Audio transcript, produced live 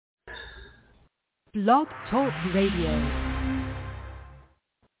Blog Talk Radio.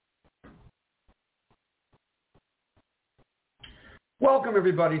 Welcome,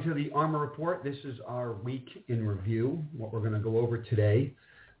 everybody, to the ARMOR Report. This is our week in review. What we're going to go over today,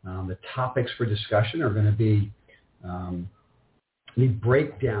 the topics for discussion are going to be the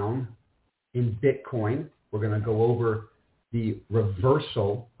breakdown in Bitcoin. We're going to go over the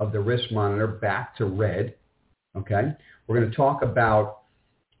reversal of the risk monitor back to red. Okay? We're going to talk about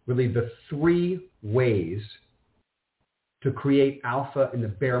really the three ways to create alpha in the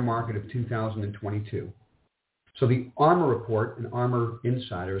bear market of 2022. So the ARMOR Report and ARMOR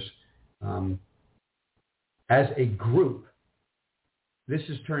Insiders, as a group, this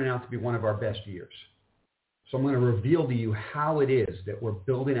is turning out to be one of our best years. So I'm going to reveal to you how it is that we're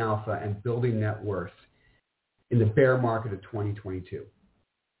building alpha and building net worth in the bear market of 2022.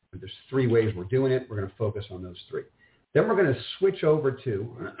 There's three ways we're doing it. We're going to focus on those three. Then we're going to switch over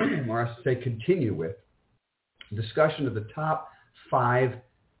to, or I should say continue with, discussion of the top 5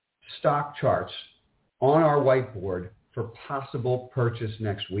 stock charts on our whiteboard for possible purchase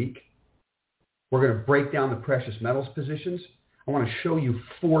next week. We're going to break down the precious metals positions. I want to show you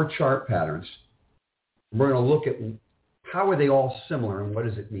 4 chart patterns. We're going to look at how are they all similar and what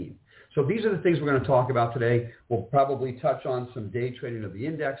does it mean. So these are the things we're going to talk about today. We'll probably touch on some day trading of the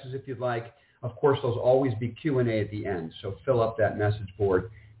indexes if you'd like. Of course, there'll always be Q&A at the end, so fill up that message board.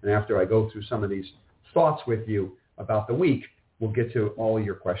 And after I go through some of these thoughts with you about the week, we'll get to all of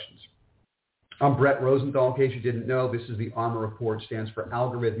your questions. I'm Brett Rosenthal. In case you didn't know, this is the ARMOR Report, stands for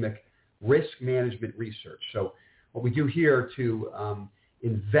Algorithmic Risk Management Research. So what we do here to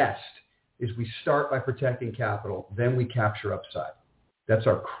invest is we start by protecting capital, then we capture upside. That's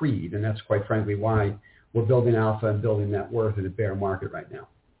our creed, and that's quite frankly why we're building alpha and building net worth in a bear market right now.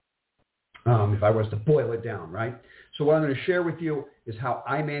 If I was to boil it down, right? So what I'm going to share with you is how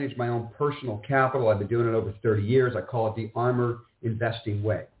I manage my own personal capital. I've been doing it over 30 years. I call it the ARMOR Investing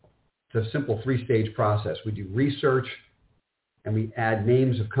Way. It's a simple 3-stage process. We do research, and we add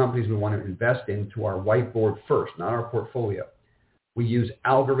names of companies we want to invest in to our whiteboard first, not our portfolio. We use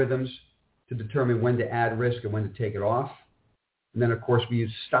algorithms to determine when to add risk and when to take it off. And then, of course, we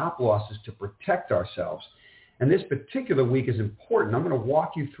use stop losses to protect ourselves. And this particular week is important. I'm going to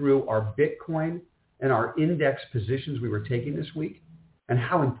walk you through our Bitcoin and our index positions we were taking this week and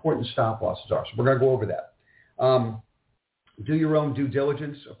how important stop losses are. So we're going to go over that. Do your own due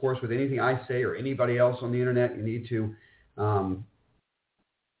diligence. Of course, with anything I say or anybody else on the internet, you need to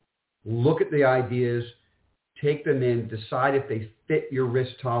look at the ideas, take them in, decide if they fit your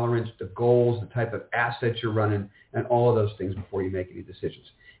risk tolerance, the goals, the type of assets you're running, and all of those things before you make any decisions.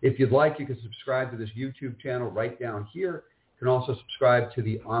 If you'd like, you can subscribe to this YouTube channel right down here. You can also subscribe to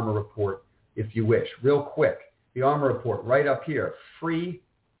the ARMOR Report if you wish. Real quick, the ARMOR Report right up here, free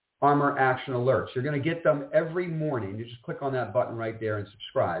ARMOR Action Alerts. You're going to get them every morning. You just click on that button right there and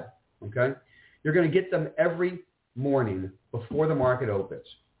subscribe, okay? You're going to get them every morning before the market opens.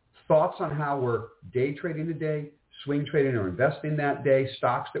 Thoughts on how we're day trading today, swing trading or investing that day,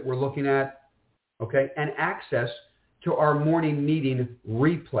 stocks that we're looking at, okay, and access to our morning meeting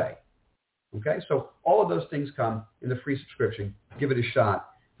replay, okay? So all of those things come in the free subscription. Give it a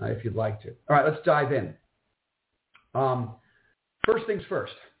shot if you'd like to. All right, let's dive in. First things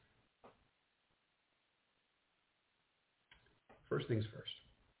first. First things first.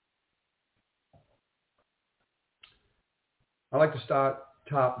 I like to start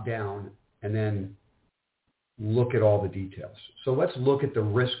top down and then look at all the details. So let's look at the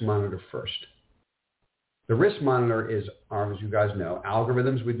risk monitor first. The risk monitor is, as you guys know,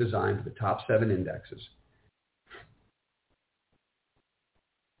 algorithms we designed for the top 7 indexes.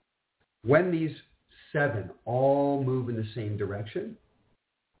 When these 7 all move in the same direction,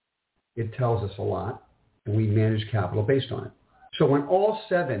 it tells us a lot, and we manage capital based on it. So when all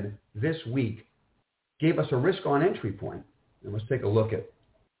 7 this week gave us a risk on entry point, and let's take a look at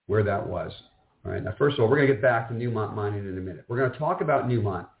where that was. All right. Now, first of all, we're going to get back to Newmont mining in a minute. We're going to talk about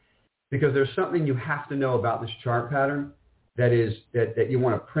Newmont because there's something you have to know about this chart pattern that is that you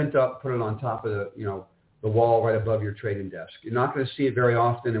want to print up, put it on top of the wall right above your trading desk. You're not going to see it very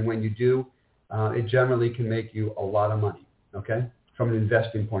often, and when you do, it generally can make you a lot of money. Okay, from an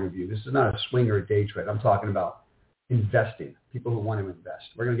investing point of view, this is not a swing or a day trade. I'm talking about investing. People who want to invest.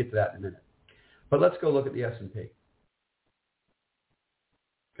 We're going to get to that in a minute. But let's go look at the S&P.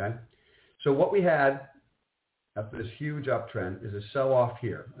 Okay, so what we had after this huge uptrend is a sell-off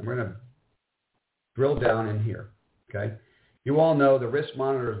here, and we're going to drill down in here. Okay, you all know the risk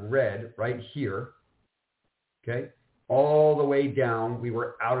monitor is red right here. Okay, all the way down, we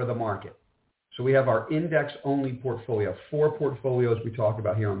were out of the market. So we have our index-only portfolio, 4 portfolios we talk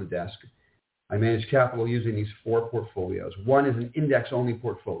about here on the desk. I manage capital using these 4 portfolios. One is an index-only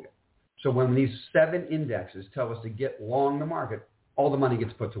portfolio. So when these 7 indexes tell us to get long the market, all the money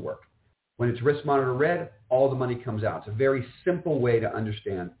gets put to work. When it's risk monitor red, all the money comes out. It's a very simple way to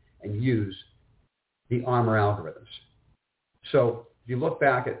understand and use the ARMOR algorithms. So if you look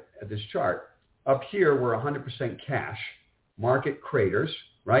back at this chart, up here we're 100% cash, market craters,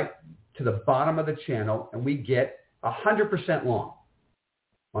 right, to the bottom of the channel, and we get 100% long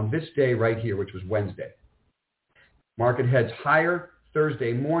on this day right here, which was Wednesday. Market heads higher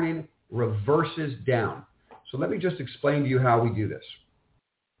Thursday morning, reverses down. So let me just explain to you how we do this.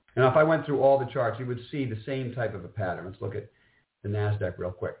 And if I went through all the charts, you would see the same type of a pattern. Let's look at the NASDAQ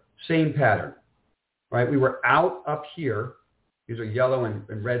real quick. Same pattern, right? We were out up here. These are yellow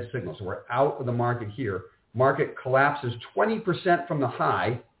and red signals. So we're out of the market here. Market collapses 20% from the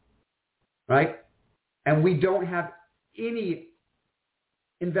high, right? And we don't have any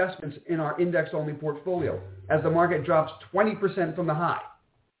investments in our index-only portfolio as the market drops 20% from the high,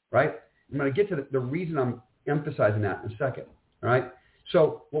 right? I'm going to get to the reason I'm emphasizing that in a second, all right?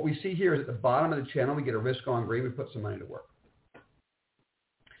 So what we see here is at the bottom of the channel, we get a risk on green, we put some money to work.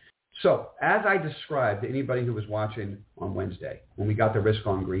 So as I described to anybody who was watching on Wednesday, when we got the risk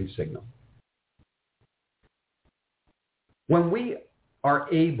on green signal, when we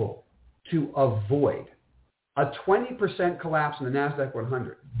are able to avoid a 20% collapse in the NASDAQ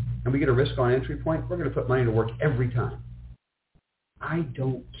 100 and we get a risk on entry point, we're going to put money to work every time. I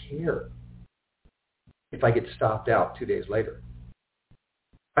don't care if I get stopped out 2 days later.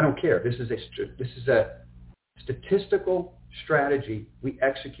 I don't care. This is a statistical strategy we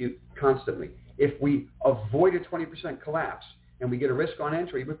execute constantly. If we avoid a 20% collapse and we get a risk on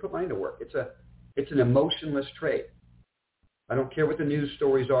entry, we put money to work. It's an emotionless trade. I don't care what the news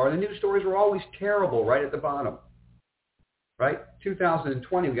stories are. The news stories are always terrible right at the bottom, right?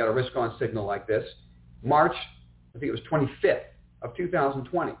 2020, we got a risk on signal like this. March, I think it was 25th of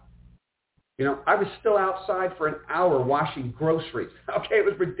 2020. You know, I was still outside for an hour washing groceries. Okay, it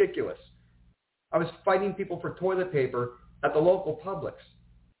was ridiculous. I was fighting people for toilet paper at the local Publix,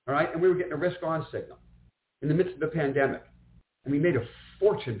 all right? And we were getting a risk-on signal in the midst of the pandemic. And we made a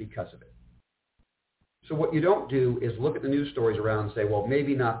fortune because of it. So what you don't do is look at the news stories around and say, well,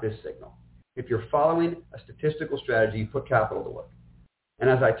 maybe not this signal. If you're following a statistical strategy, you put capital to work. And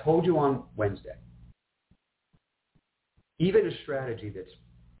as I told you on Wednesday, even a strategy that's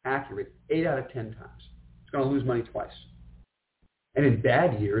accurate 8 out of 10 times, it's going to lose money twice. And in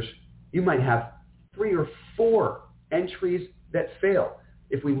bad years, you might have 3 or 4 entries that fail.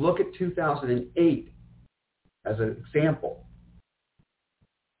 If we look at 2008 as an example,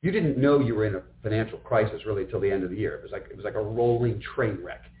 you didn't know you were in a financial crisis really until the end of the year. It was like a rolling train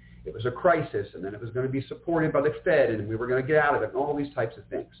wreck. It was a crisis, and then it was going to be supported by the Fed, and we were going to get out of it, and all these types of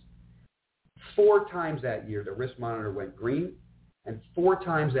things. 4 times that year, the risk monitor went green, and 4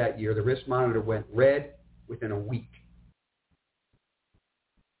 times that year, the risk monitor went red within a week,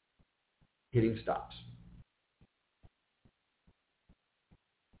 hitting stops.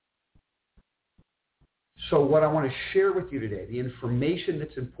 So what I want to share with you today, the information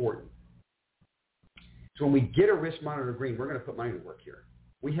that's important. So when we get a risk monitor green, we're going to put money to work here.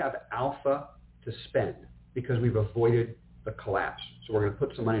 We have alpha to spend because we've avoided the collapse. So we're going to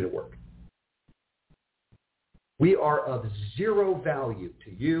put some money to work. We are of zero value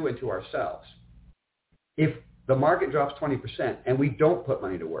to you and to ourselves if the market drops 20% and we don't put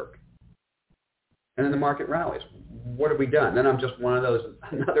money to work. And then the market rallies. What have we done? Then I'm just one of those,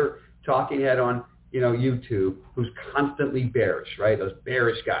 another talking head on YouTube who's constantly bearish, right? Those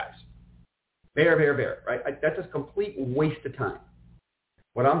bearish guys. Bear, right? That's a complete waste of time.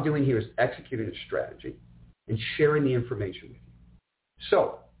 What I'm doing here is executing a strategy and sharing the information with you.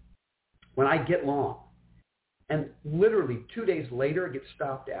 So when I get long and literally 2 days later it gets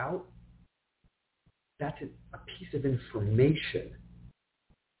stopped out, that's a piece of information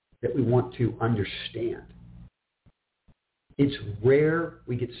that we want to understand. It's rare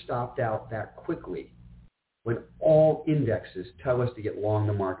we get stopped out that quickly when all indexes tell us to get long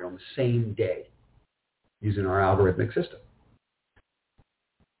the market on the same day using our algorithmic system.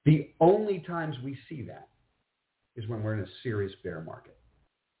 The only times we see that is when we're in a serious bear market.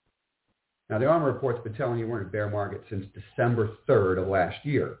 Now, the ARMOR report's been telling you we're in a bear market since December 3rd of last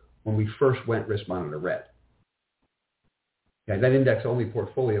year when we first went risk monitor red. Okay, that index-only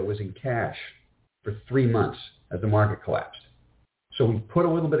portfolio was in cash for 3 months as the market collapsed. So we put a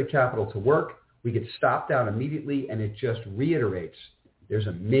little bit of capital to work, we get stopped out immediately, and it just reiterates there's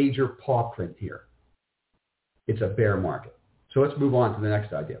a major paw print here. It's a bear market. So let's move on to the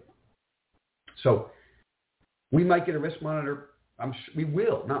next idea. So we might get a risk monitor We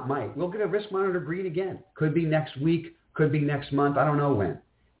will, not might. We'll get a risk monitor green again. Could be next week, could be next month. I don't know when.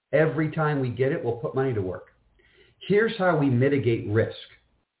 Every time we get it, we'll put money to work. Here's how we mitigate risk.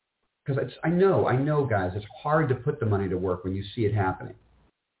 Because I know, guys, it's hard to put the money to work when you see it happening.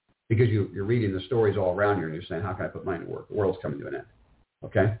 Because you're reading the stories all around you and you're saying, how can I put money to work? The world's coming to an end.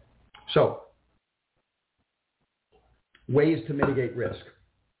 Okay? So, ways to mitigate risk.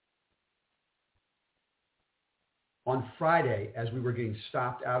 On Friday, as we were getting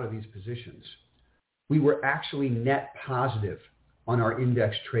stopped out of these positions, we were actually net positive on our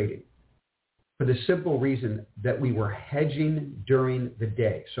index trading for the simple reason that we were hedging during the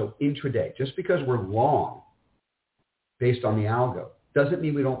day, so intraday. Just because we're long based on the algo doesn't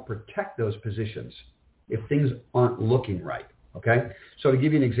mean we don't protect those positions if things aren't looking right, okay? So to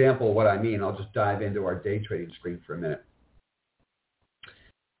give you an example of what I mean, I'll just dive into our day trading screen for a minute.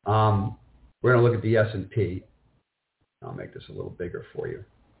 We're going to look at the S&P. I'll make this a little bigger for you.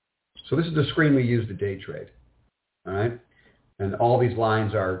 So this is the screen we use to day trade, all right? And all these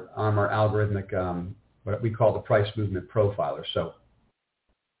lines are on our algorithmic, what we call the price movement profiler. So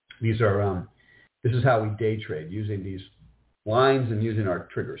these are, this is how we day trade, using these lines and using our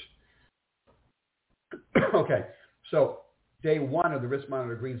triggers. Okay, so day one of the risk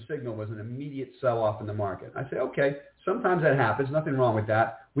monitor green signal was an immediate sell-off in the market. I say, okay, sometimes that happens, nothing wrong with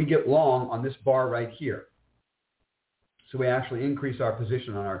that. We get long on this bar right here. So we actually increase our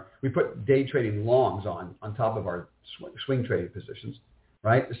position we put day trading longs on top of our swing trading positions,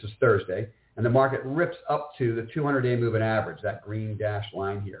 right? This is Thursday. And the market rips up to the 200-day moving average, that green dashed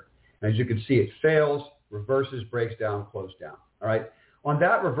line here. And as you can see, it fails, reverses, breaks down, closes down, all right? On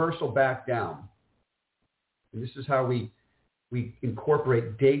that reversal back down, and this is how we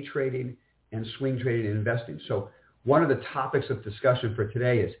incorporate day trading and swing trading and investing. So one of the topics of discussion for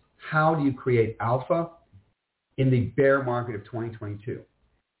today is how do you create alpha in the bear market of 2022.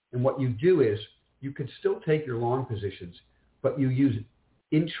 And what you do is you could still take your long positions, but you use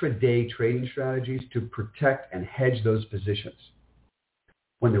intraday trading strategies to protect and hedge those positions.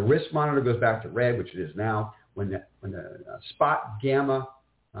 When the risk monitor goes back to red, which it is now, when the spot gamma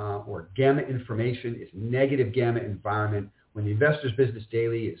or gamma information is negative gamma environment, when the Investor's Business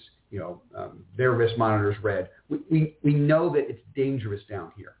Daily is, their risk monitor is red, we know that it's dangerous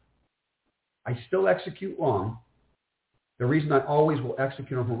down here. I still execute long. The reason I always will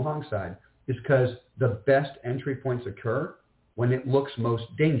execute on the long side is because the best entry points occur when it looks most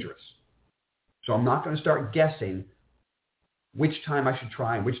dangerous. So I'm not going to start guessing which time I should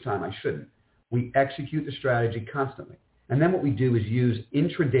try and which time I shouldn't. We execute the strategy constantly. And then what we do is use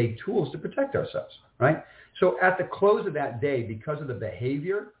intraday tools to protect ourselves, right? So at the close of that day, because of the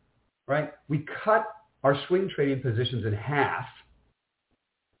behavior, right, we cut our swing trading positions in half,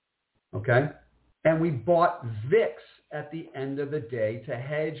 okay? And we bought VIX at the end of the day to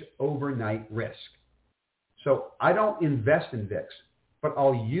hedge overnight risk. So I don't invest in VIX, but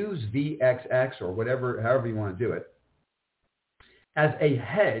I'll use VXX or however you want to do it, as a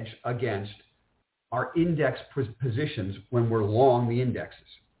hedge against our index positions when we're long the indexes.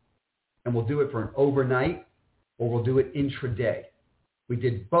 And we'll do it for an overnight or we'll do it intraday. We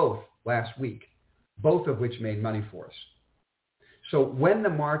did both last week, both of which made money for us. So when the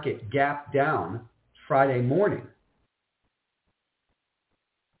market gapped down Friday morning,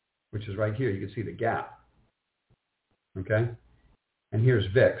 which is right here, you can see the gap, okay? And here's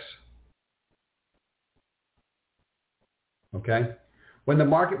VIX, okay? When the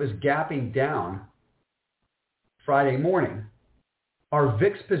market was gapping down Friday morning, our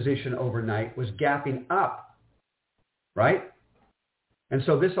VIX position overnight was gapping up, right? And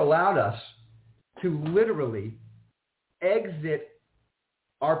so this allowed us to literally exit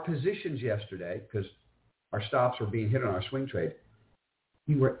our positions yesterday because our stops were being hit on our swing trade.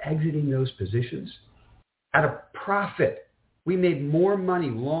 We were exiting those positions at a profit. We made more money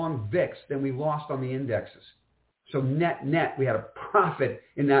long VIX than we lost on the indexes. So net, we had a profit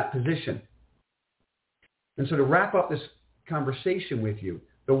in that position. And so to wrap up this conversation with you,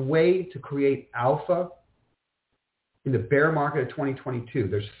 the way to create alpha in the bear market of 2022,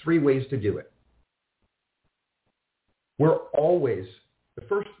 there's 3 ways to do it. The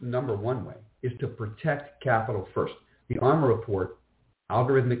first number 1 way is to protect capital first. The ARMA report,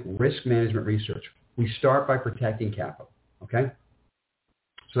 Algorithmic Risk Management Research, we start by protecting capital, okay?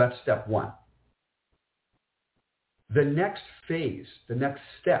 So that's step 1. The next phase, the next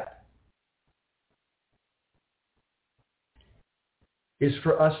step, is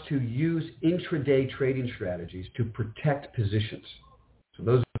for us to use intraday trading strategies to protect positions. So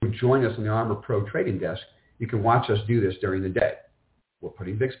those who join us on the ARMA Pro Trading Desk, you can watch us do this during the day. We're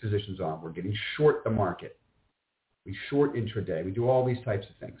putting VIX positions on. We're getting short the market. We short intraday. We do all these types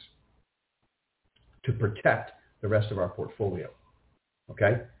of things to protect the rest of our portfolio.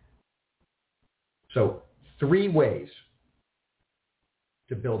 Okay? So 3 ways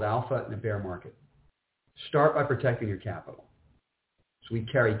to build alpha in a bear market. Start by protecting your capital. So we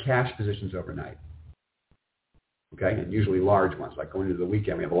carry cash positions overnight. Okay? And usually large ones, like going into the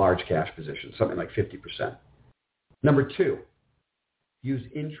weekend, we have a large cash position, something like 50%. Number 2, use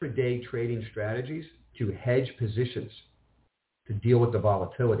intraday trading strategies to hedge positions to deal with the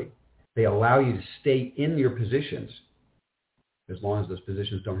volatility. They allow you to stay in your positions as long as those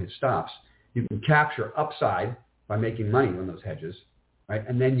positions don't hit stops. You can capture upside by making money on those hedges, right?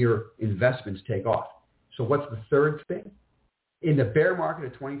 And then your investments take off. So what's the third thing? In the bear market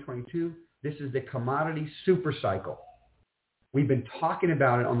of 2022, this is the commodity super cycle. We've been talking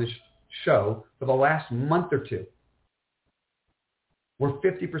about it on this show for the last month or 2. We're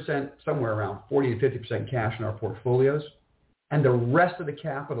 50%, somewhere around 40 to 50% cash in our portfolios, and the rest of the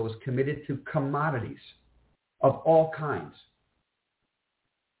capital is committed to commodities of all kinds.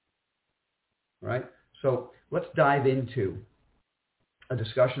 All right? So let's dive into a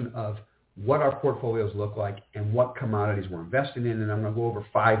discussion of what our portfolios look like and what commodities we're investing in, and I'm going to go over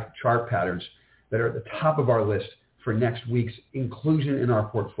 5 chart patterns that are at the top of our list for next week's inclusion in our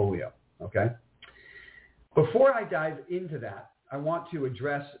portfolio. Okay? Before I dive into that, I want to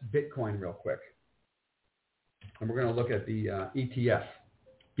address Bitcoin real quick. And we're going to look at the ETF,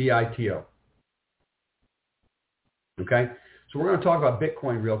 BITO. Okay? So we're going to talk about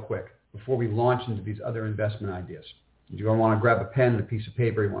Bitcoin real quick before we launch into these other investment ideas. You're going to want to grab a pen and a piece of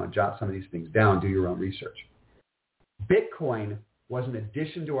paper. You want to jot some of these things down, do your own research. Bitcoin was an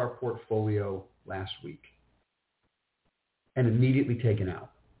addition to our portfolio last week and immediately taken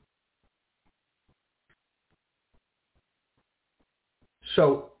out.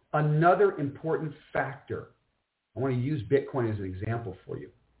 So another important factor, I want to use Bitcoin as an example for you.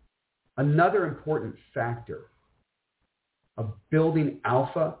 Another important factor of building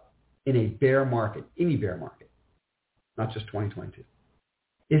alpha in a bear market, any bear market, not just 2022,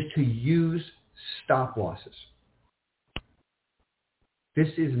 is to use stop losses. This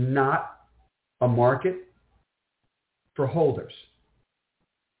is not a market for holders.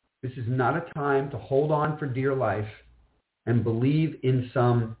 This is not a time to hold on for dear life and believe in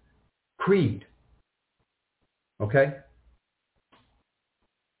some creed. Okay?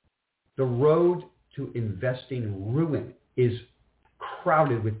 The road to investing ruin is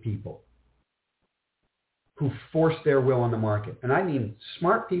crowded with people who force their will on the market. And I mean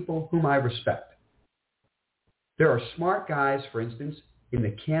smart people whom I respect. There are smart guys, for instance, in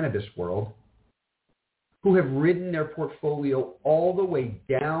the cannabis world who have ridden their portfolio all the way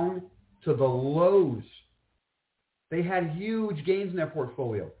down to the lows. They had huge gains in their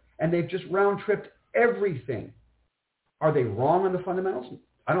portfolio, and they've just round-tripped everything. Are they wrong on the fundamentals?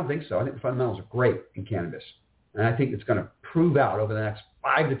 I don't think so. I think the fundamentals are great in cannabis, and I think it's going to prove out over the next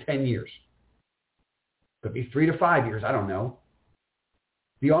 5 to 10 years. Could be 3 to 5 years. I don't know.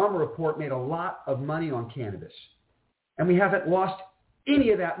 The ARMA report made a lot of money on cannabis, and we haven't lost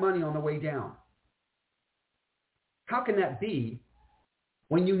any of that money on the way down. How can that be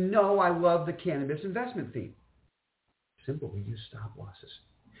when you know I love the cannabis investment theme? Simple. We use stop losses.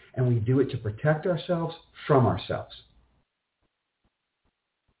 And we do it to protect ourselves from ourselves.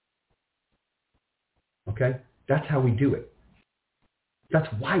 Okay? That's how we do it. That's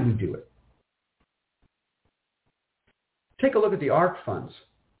why we do it. Take a look at the ARK funds,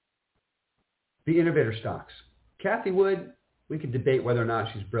 the innovator stocks. Cathie Wood, we could debate whether or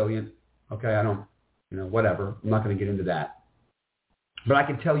not she's brilliant. Okay, I don't, whatever. I'm not going to get into that. But I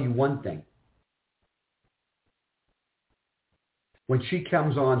can tell you one thing. When she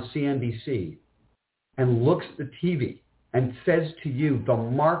comes on CNBC and looks at the TV and says to you, the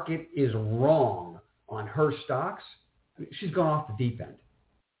market is wrong on her stocks, she's gone off the deep end.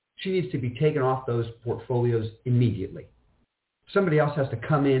 She needs to be taken off those portfolios immediately. Somebody else has to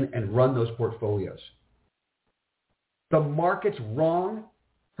come in and run those portfolios. The market's wrong.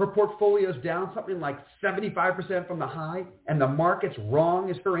 Her portfolio's down something like 75% from the high, and the market's wrong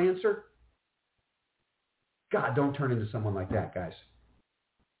is her answer. God, don't turn into someone like that, guys.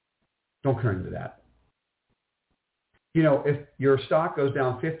 Don't turn into that. If your stock goes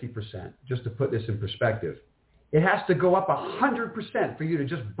down 50%, just to put this in perspective, it has to go up 100% for you to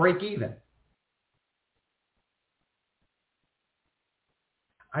just break even.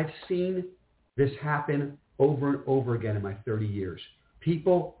 I've seen this happen over and over again in my 30 years.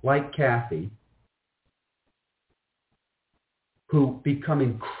 People like Cathie who become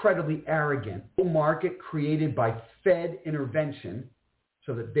incredibly arrogant. A market created by Fed intervention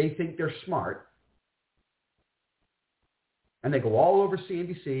so that they think they're smart. and they go all over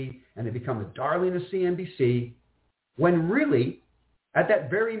CNBC, and they become the darling of CNBC, when really, at that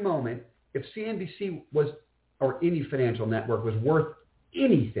very moment, if CNBC was, or any financial network was worth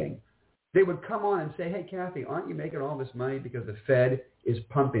anything, they would come on and say, hey, Kathy, aren't you making all this money because the Fed is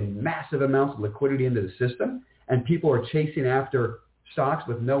pumping massive amounts of liquidity into the system and people are chasing after stocks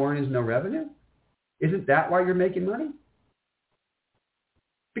with no earnings, no revenue? Isn't that why you're making money?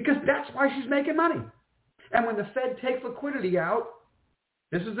 Because that's why she's making money. And when the Fed takes liquidity out,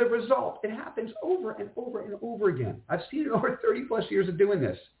 this is the result. It happens over and over and over again. I've seen it over 30 plus years of doing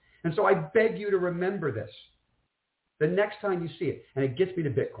this. And so I beg you to remember this the next time you see it. And it gets me to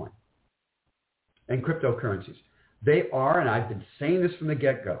Bitcoin and cryptocurrencies. They are, and I've been saying this from the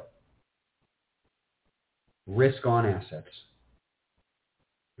get-go, risk-on assets.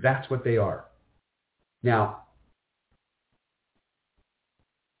 That's what they are. Now,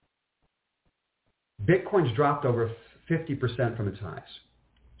 Bitcoin's dropped over 50% from its highs.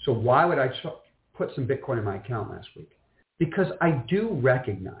 So why would I put some Bitcoin in my account last week? Because I do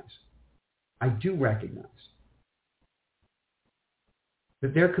recognize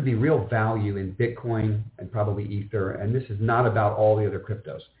that there could be real value in Bitcoin and probably Ether, and this is not about all the other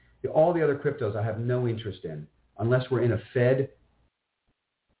cryptos. All the other cryptos I have no interest in unless we're in a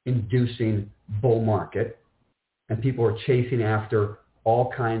Fed-inducing bull market and people are chasing after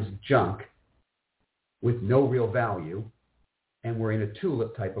all kinds of junk with no real value, and we're in a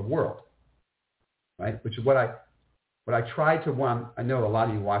tulip type of world, right? Which is what I try to, I know a lot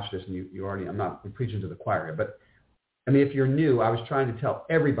of you watch this and you already, I'm preaching to the choir here, but I mean, if you're new, I was trying to tell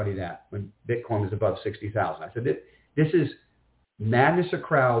everybody that when Bitcoin was above 60,000. I said, this is madness of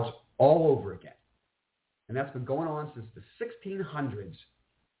crowds all over again. And that's been going on since the 1600s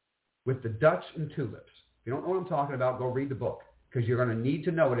with the Dutch and tulips. If you don't know what I'm talking about, go read the book because you're going to need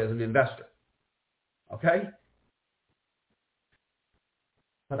to know it as an investor. Okay?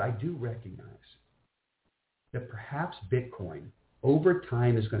 But I do recognize that perhaps Bitcoin over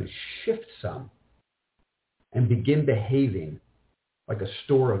time is going to shift some and begin behaving like a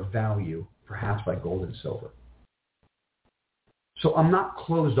store of value, perhaps like gold and silver. So I'm not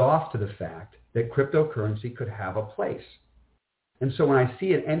closed off to the fact that cryptocurrency could have a place. And so when I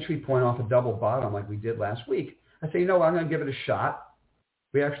see an entry point off a double bottom like we did last week, I say, you know what, I'm going to give it a shot.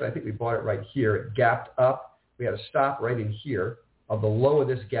 I think we bought it right here. It gapped up. We had a stop right in here of the low of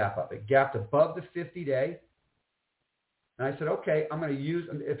this gap up. It gapped above the 50-day. And I said, okay, I'm going to use,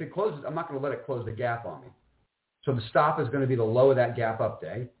 if it closes, I'm not going to let it close the gap on me. So the stop is going to be the low of that gap up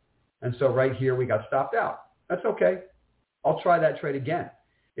day. And so right here, we got stopped out. That's okay. I'll try that trade again.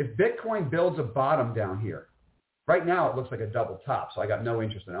 If Bitcoin builds a bottom down here, right now it looks like a double top, so I got no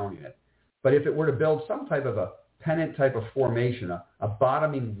interest in owning it. But if it were to build some type of a pennant type of formation, a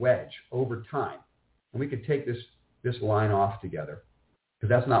bottoming wedge over time, and we could take this line off together, because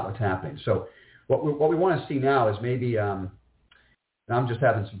that's not what's happening. So what we want to see now is maybe, and I'm just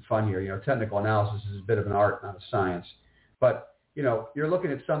having some fun here, technical analysis is a bit of an art, not a science, but you're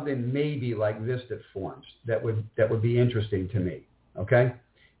looking at something maybe like this that forms that would be interesting to me, okay?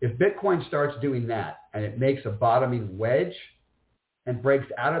 If Bitcoin starts doing that and it makes a bottoming wedge and breaks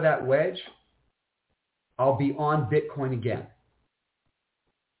out of that wedge, I'll be on Bitcoin again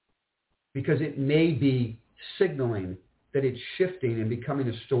because it may be signaling that it's shifting and becoming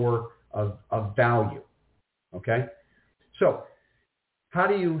a store of value, okay? So how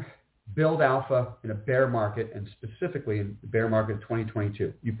do you build alpha in a bear market, and specifically in the bear market of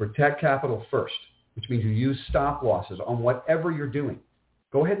 2022? You protect capital first, which means you use stop losses on whatever you're doing.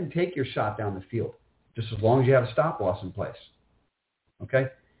 Go ahead and take your shot down the field, just as long as you have a stop loss in place, okay?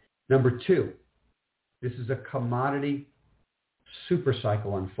 Number two, this is a commodity super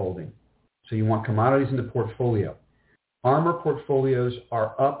cycle unfolding. So you want commodities in the portfolio. Armor portfolios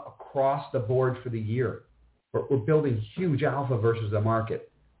are up across the board for the year. We're building huge alpha versus the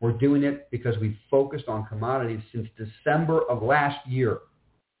market. We're doing it because we focused on commodities since December of last year.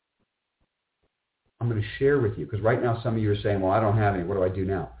 I'm going to share with you, because right now some of you are saying, well, I don't have any. What do I do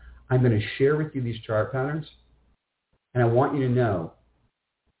now? I'm going to share with you these chart patterns, and I want you to know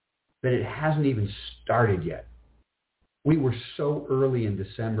that it hasn't even started yet. We were so early in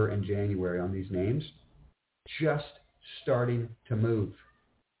December and January on these names, just starting to move.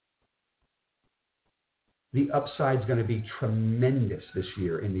 The upside is going to be tremendous this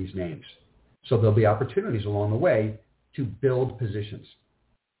year in these names. So there'll be opportunities along the way to build positions.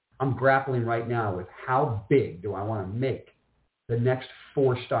 I'm grappling right now with how big do I want to make the next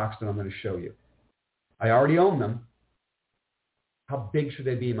 4 stocks that I'm going to show you. I already own them. How big should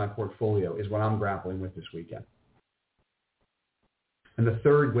they be in my portfolio is what I'm grappling with this weekend. And the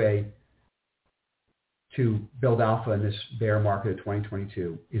third way to build alpha in this bear market of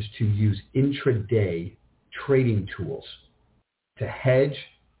 2022 is to use intraday trading tools to hedge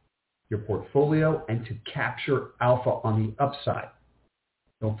your portfolio and to capture alpha on the upside.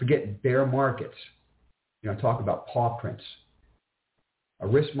 Don't forget bear markets. I talk about paw prints. A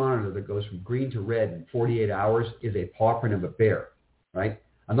risk monitor that goes from green to red in 48 hours is a paw print of a bear, right?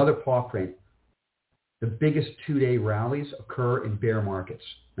 Another paw print, the biggest 2-day rallies occur in bear markets.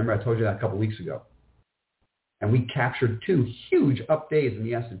 Remember I told you that a couple weeks ago. And we captured 2 huge up days in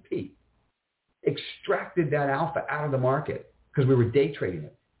the S&P. Extracted that alpha out of the market because we were day trading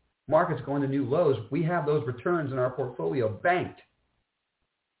it. Markets going to new lows. We have those returns in our portfolio banked.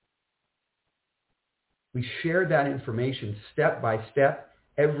 We share that information step by step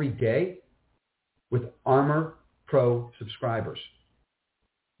every day with Armor Pro subscribers.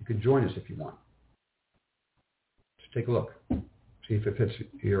 You can join us if you want. Just take a look. See if it fits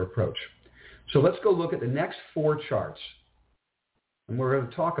your approach. So let's go look at the next 4 charts. And we're going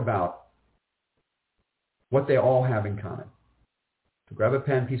to talk about what they all have in common. So grab a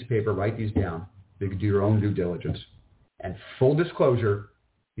pen, piece of paper, write these down. You can do your own due diligence. And full disclosure,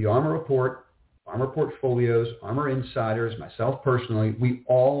 the Armor Report, Armor Portfolios, Armor Insiders, myself personally, we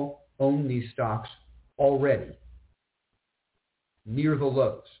all own these stocks already near the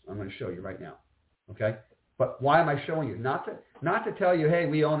lows. I'm going to show you right now. Okay? But why am I showing you? Not to tell you, hey,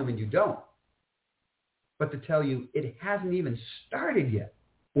 we own them and you don't. But to tell you it hasn't even started yet.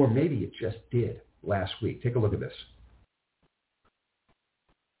 Or maybe it just did last week. Take a look at this.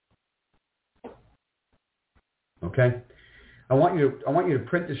 Okay? I want you to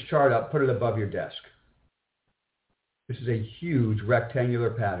print this chart up, put it above your desk. This is a huge rectangular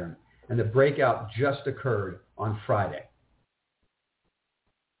pattern, and the breakout just occurred on Friday.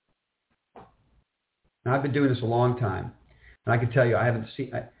 Now, I've been doing this a long time, and I can tell you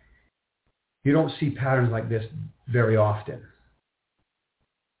you don't see patterns like this very often.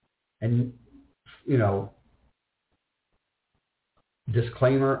 And,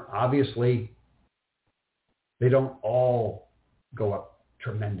 disclaimer, obviously, they don't all go up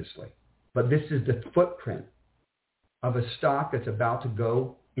tremendously. But this is the footprint of a stock that's about to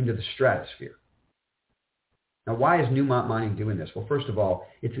go into the stratosphere. Now, why is Newmont Mining doing this? Well, first of all,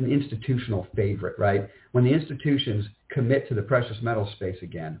 it's an institutional favorite, right? When the institutions commit to the precious metal space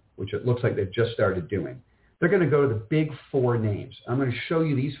again, which it looks like they've just started doing, they're going to go to the big 4 names. I'm going to show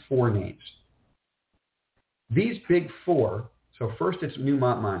you these 4 names. These big 4, so first it's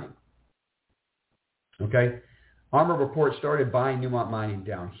Newmont Mining. Okay? Armor Report started buying Newmont Mining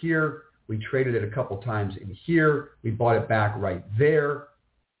down here. We traded it a couple times in here. We bought it back right there.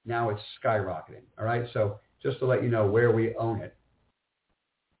 Now it's skyrocketing. All right? So just to let you know where we own it.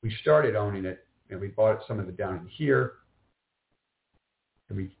 We started owning it, and we bought some of it down in here.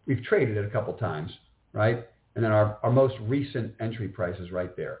 And we've traded it a couple times, right? And then our most recent entry price is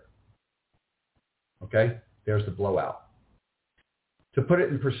right there. Okay? There's the blowout. To put it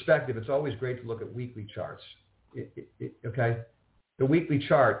in perspective, it's always great to look at weekly charts. Okay? The weekly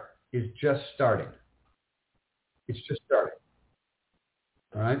chart is just starting. It's just starting.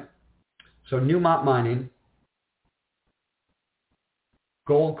 All right? So Newmont Mining,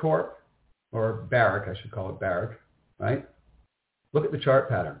 Goldcorp, or Barrick, I should call it Barrick, right? Look at the chart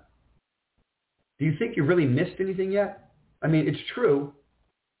pattern. Do you think you really missed anything yet? I mean, it's true.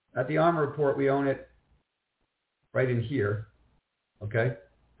 At the Armor Report, we own it right in here. Okay?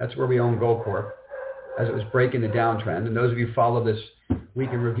 That's where we own Goldcorp as it was breaking the downtrend. And those of you who follow this week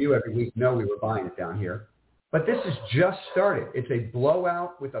in review every week know we were buying it down here. But this has just started. It's a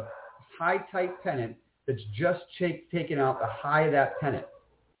blowout with a high tight pennant that's just taken out the high of that pennant.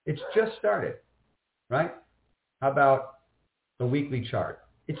 It's just started, right? How about the weekly chart?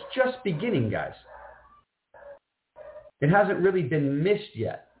 It's just beginning, guys. It hasn't really been missed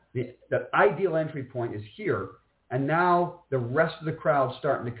yet. The ideal entry point is here, and now the rest of the crowd's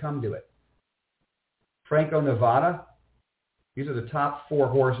starting to come to it. Franco-Nevada, these are the top 4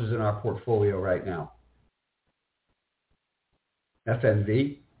 horses in our portfolio right now.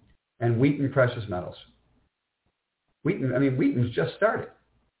 FNV, and Wheaton Precious Metals. Wheaton's just started.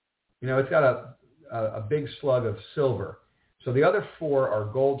 It's got a big slug of silver. So the other 4 are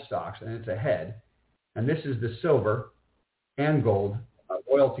gold stocks, and it's ahead. And this is the silver and gold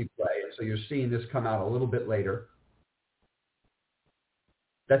royalty play. And so you're seeing this come out a little bit later.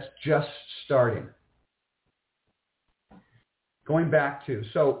 That's just starting. Going back to,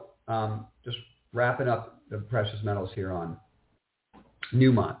 just wrapping up the precious metals here on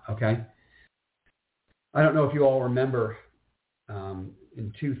Newmont, okay? I don't know if you all remember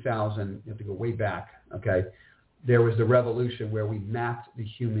in 2000, you have to go way back, okay? There was the revolution where we mapped the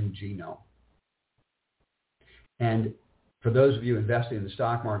human genome. And for those of you investing in the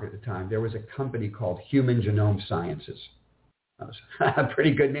stock market at the time, there was a company called Human Genome Sciences. That was a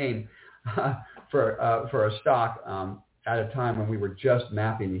pretty good name for a stock at a time when we were just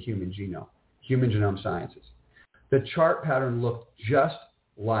mapping the human genome, Human Genome Sciences. The chart pattern looked just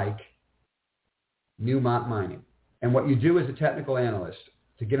like Newmont Mining. And what you do as a technical analyst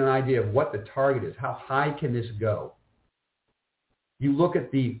to get an idea of what the target is, how high can this go, you look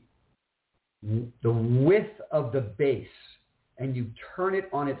at the width of the base and you turn it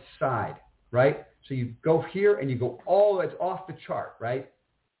on its side, right? So you go here and you go all the way off the chart, right?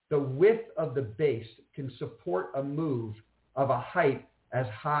 The width of the base can support a move of a height as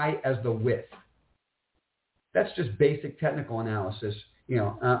high as the width. That's just basic technical analysis,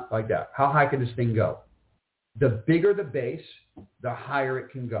 like that. How high can this thing go? The bigger the base, the higher it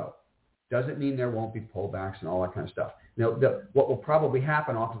can go. Doesn't mean there won't be pullbacks and all that kind of stuff. Now, what will probably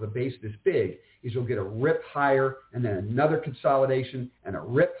happen off of a base this big is you'll get a rip higher and then another consolidation and a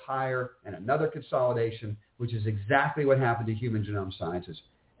rip higher and another consolidation, which is exactly what happened to Human Genome Sciences.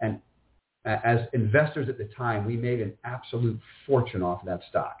 And as investors at the time, we made an absolute fortune off of that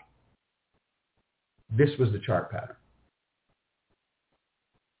stock. This was the chart pattern.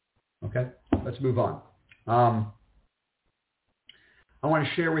 Okay, let's move on. I want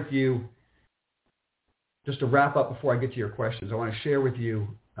to share with you, just to wrap up before I get to your questions, I want to share with you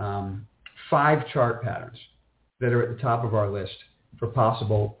 5 chart patterns that are at the top of our list for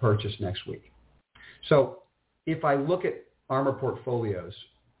possible purchase next week. So if I look at Armor Portfolios,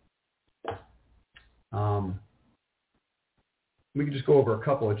 we can just go over a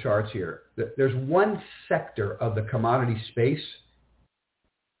couple of charts here. There's one sector of the commodity space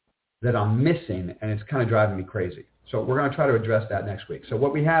that I'm missing, and it's kind of driving me crazy. So we're going to try to address that next week. So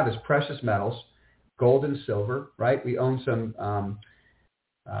what we have is precious metals, gold and silver, right? We own some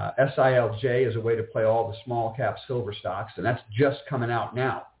SILJ as a way to play all the small cap silver stocks, and that's just coming out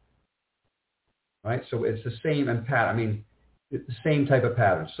now, right? So it's the same it's the same type of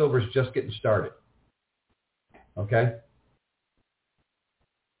pattern. Silver's just getting started, okay?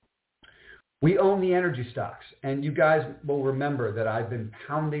 We own the energy stocks, and you guys will remember that I've been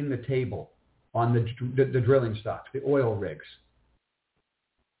pounding the table on the drilling stocks, the oil rigs,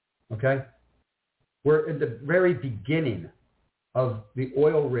 okay? We're at the very beginning of the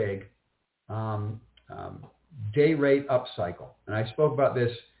oil rig day rate upcycle, and I spoke about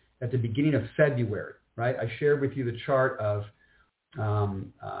this at the beginning of February, right? I shared with you the chart of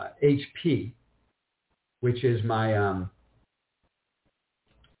HP, which is my...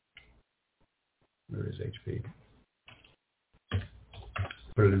 where is HP?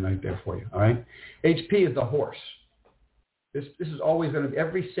 Put it in right there for you, all right? HP is the horse. This is always going to be,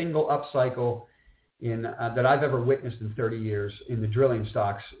 every single upcycle that I've ever witnessed in 30 years in the drilling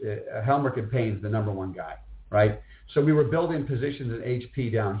stocks, Helmerich and Payne's the number one guy, right? So we were building positions in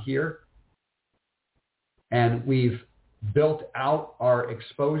HP down here, and we've built out our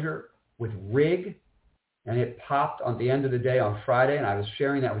exposure with rig, and it popped on the end of the day on Friday, and I was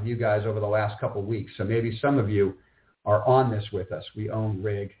sharing that with you guys over the last couple of weeks. So maybe some of you are on this with us. We own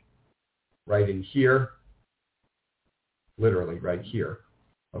rig right in here, literally right here,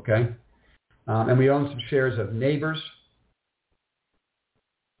 okay? And we own some shares of Neighbors.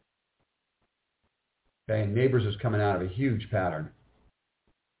 Okay, and Neighbors is coming out of a huge pattern.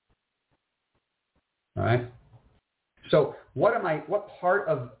 All right? So what part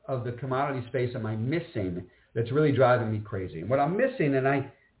of the commodity space am I missing that's really driving me crazy? And what I'm missing, and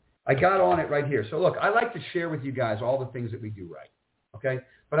I got on it right here. So look, I like to share with you guys all the things that we do right, okay?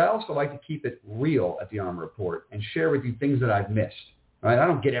 But I also like to keep it real at the Armor Report and share with you things that I've missed, all right? I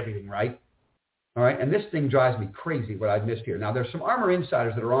don't get everything right, all right? And this thing drives me crazy what I've missed here. Now, there's some Armor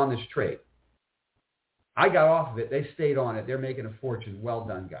insiders that are on this trade. I got off of it. They stayed on it. They're making a fortune. Well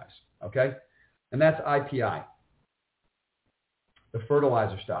done, guys, okay? And that's IPI. The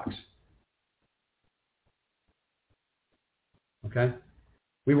fertilizer stocks. Okay?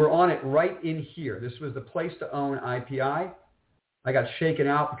 We were on it right in here. This was the place to own IPI. I got shaken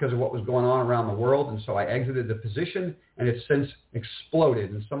out because of what was going on around the world, and so I exited the position, and it's since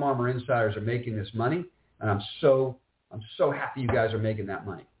exploded, and some Armor insiders are making this money, and I'm so happy you guys are making that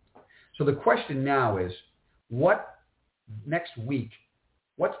money. So the question now is, what next week,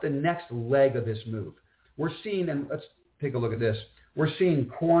 what's the next leg of this move? We're seeing, and let's take a look at this. We're seeing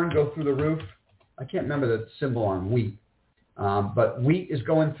corn go through the roof. I can't remember the symbol on wheat, but wheat is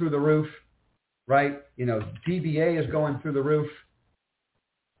going through the roof, right? DBA is going through the roof,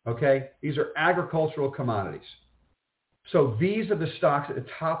 okay? These are agricultural commodities. So these are the stocks at the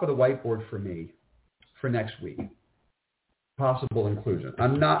top of the whiteboard for me for next week. Possible inclusion.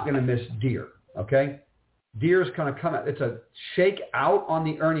 I'm not going to miss Deere, okay? Deere's going to come out. It's a shake out on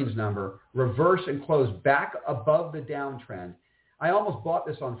the earnings number, reverse and close back above the downtrend. I almost bought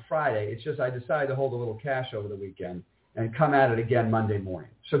this on Friday. It's just I decided to hold a little cash over the weekend and come at it again Monday morning.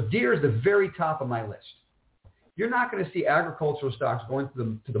 So Deere is the very top of my list. You're not going to see agricultural stocks going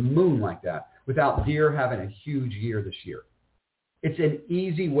to the moon like that without Deere having a huge year this year. It's an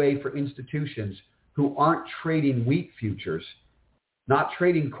easy way for institutions who aren't trading wheat futures, not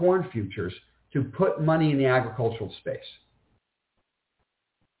trading corn futures, to put money in the agricultural space.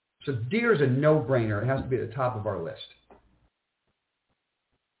 So Deere is a no-brainer. It has to be at the top of our list.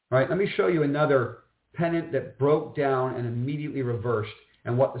 All right, let me show you another pennant that broke down and immediately reversed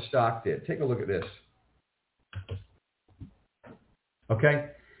and what the stock did. Take a look at this. Okay,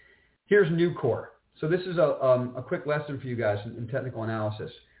 here's Nucor. So this is a quick lesson for you guys in technical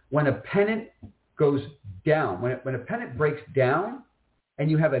analysis. When a pennant goes down, when a pennant breaks down and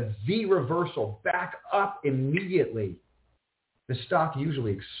you have a V reversal back up immediately, the stock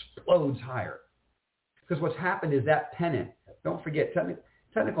usually explodes higher. Because what's happened is that pennant, don't forget,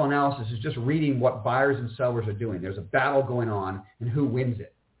 technical analysis is just reading what buyers and sellers are doing. There's a battle going on and who wins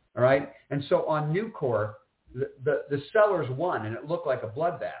it. All right? And so on Nucor, the sellers won and it looked like a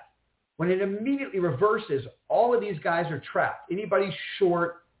bloodbath. When it immediately reverses, all of these guys are trapped. Anybody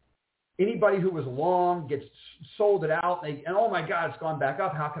short, anybody who was long gets sold it out. And oh my God, it's gone back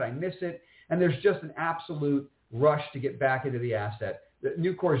up. How could I miss it? And there's just an absolute rush to get back into the asset.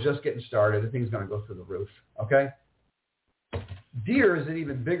 Nucor is just getting started. The thing's going to go through the roof. Okay? Deere is an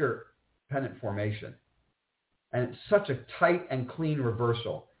even bigger pennant formation. And it's such a tight and clean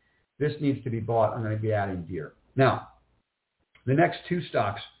reversal. This needs to be bought. I'm going to be adding Deere. Now, the next two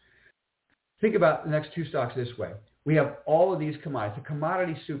stocks, think about the next two stocks this way. We have all of these commodities, a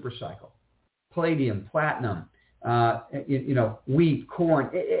commodity super cycle, palladium, platinum, wheat,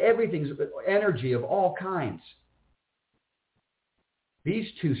 corn, everything's energy of all kinds. These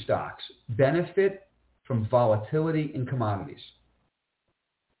two stocks benefit from volatility in commodities.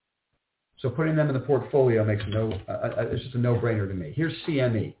 So putting them in the portfolio makes it's just a no-brainer to me. Here's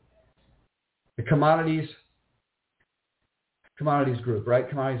CME, the commodities group, right?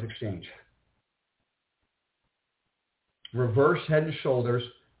 Commodities exchange. Reverse head and shoulders,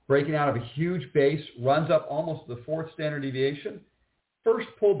 breaking out of a huge base, runs up almost to the fourth standard deviation. First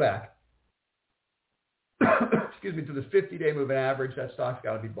pullback, to the 50-day moving average, that stock's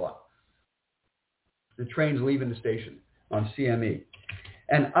got to be bought. The train's leaving the station on CME.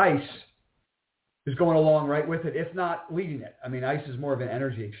 And ICE is going along right with it, if not leading it. I mean, ICE is more of an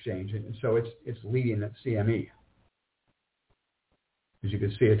energy exchange, and so it's leading at CME. As you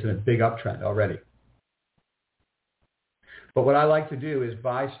can see, it's in a big uptrend already. But what I like to do is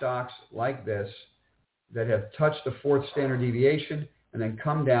buy stocks like this that have touched the fourth standard deviation and then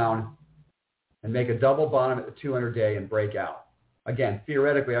come down and make a double bottom at the 200-day and break out. Again,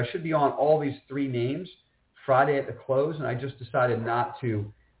 theoretically, I should be on all these three names Friday at the close, and I just decided not to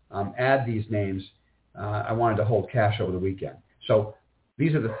add these names. I wanted to hold cash over the weekend. So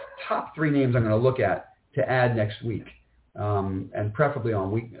these are the top three names I'm going to look at to add next week, and preferably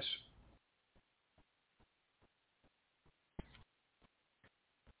on weakness.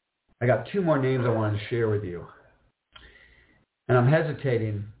 I got two more names I wanted to share with you. And I'm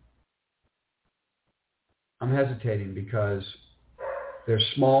hesitating because they're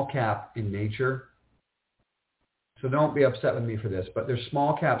small cap in nature. So don't be upset with me for this, but they're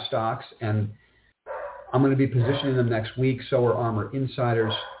small cap stocks, and I'm going to be positioning them next week. So are Armor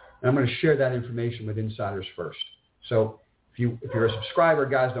Insiders. And I'm going to share that information with insiders first. So if you're a subscriber,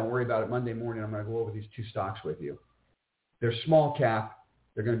 guys, don't worry about it. Monday morning, I'm going to go over these two stocks with you. They're small cap.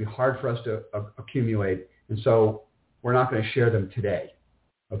 They're going to be hard for us to accumulate, and so we're not going to share them today,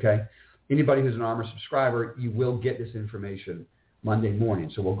 okay? Anybody who's an Armor subscriber, you will get this information Monday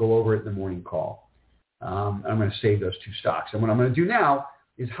morning, so we'll go over it in the morning call. I'm going to save those two stocks. And what I'm going to do now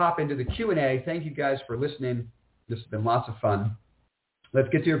is hop into the Q&A. Thank you guys for listening. This has been lots of fun. Let's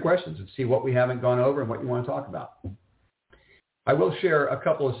get to your questions and see what we haven't gone over and what you want to talk about. I will share a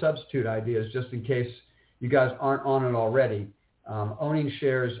couple of substitute ideas just in case you guys aren't on it already. Owning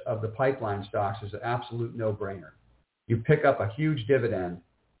shares of the pipeline stocks is an absolute no-brainer. You pick up a huge dividend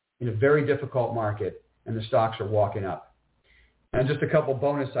in a very difficult market, and the stocks are walking up. And just a couple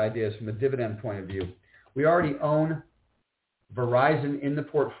bonus ideas from a dividend point of view. We already own Verizon in the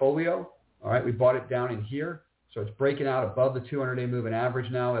portfolio. All right, we bought it down in here, so it's breaking out above the 200-day moving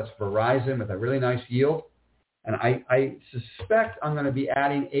average now. That's Verizon with a really nice yield. And I suspect I'm going to be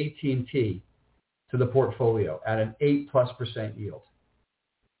adding AT&T to the portfolio at an 8+% yield.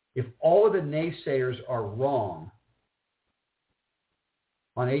 If all of the naysayers are wrong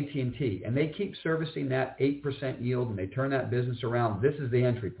on AT&T, and they keep servicing that 8% yield and they turn that business around, this is the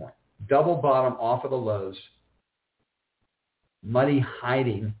entry point. Double bottom off of the lows, money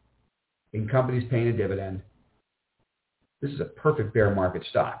hiding in companies paying a dividend. This is a perfect bear market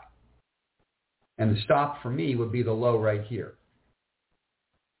stock. And the stop for me would be the low right here.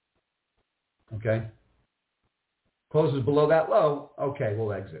 Okay? Closes below that low, okay,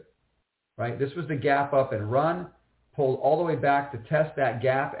 we'll exit. Right? This was the gap up and run, pulled all the way back to test that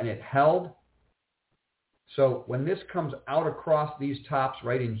gap, and it held. So when this comes out across these tops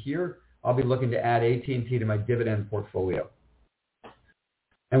right in here, I'll be looking to add AT&T to my dividend portfolio.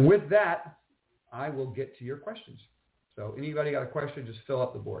 And with that, I will get to your questions. So anybody got a question, just fill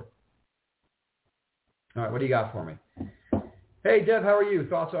up the board. All right, what do you got for me? Hey, Deb, how are you?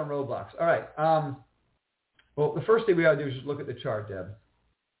 Thoughts on Roblox? All right. Well, the first thing we got to do is just look at the chart, Deb.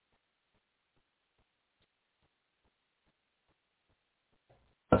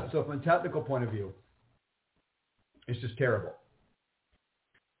 So from a technical point of view, it's just terrible.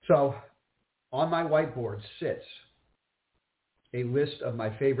 So on my whiteboard sits a list of my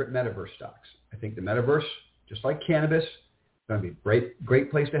favorite metaverse stocks. I think the metaverse, just like cannabis, is going to be a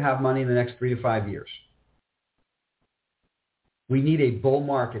great place to have money in the next 3 to 5 years. We need a bull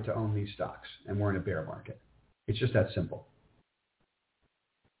market to own these stocks, and we're in a bear market. It's just that simple.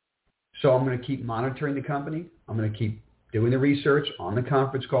 So I'm going to keep monitoring the company. I'm going to keep doing the research on the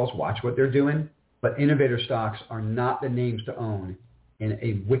conference calls, watch what they're doing. But innovator stocks are not the names to own in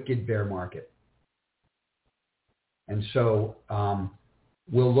a wicked bear market. And so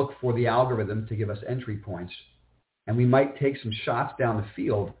we'll look for the algorithm to give us entry points. And we might take some shots down the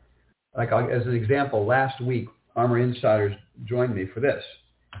field. Like as an example, last week, Armor Insiders joined me for this.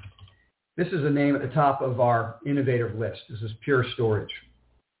 This is a name at the top of our innovative list. This is Pure Storage.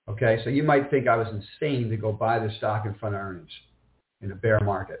 Okay, so you might think I was insane to go buy this stock in front of earnings in a bear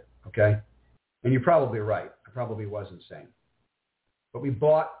market. Okay, and you're probably right. I probably was insane. But we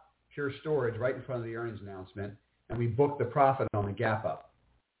bought Pure Storage right in front of the earnings announcement, and we booked the profit on the gap up.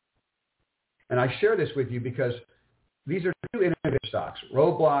 And I share this with you because these are two innovative stocks,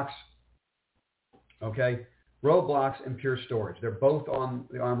 Roblox, okay, Roblox and Pure Storage. They're both on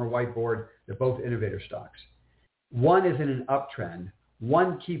the Armor whiteboard. They're both innovator stocks. One is in an uptrend.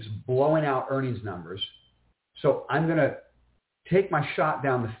 One keeps blowing out earnings numbers. So I'm going to take my shot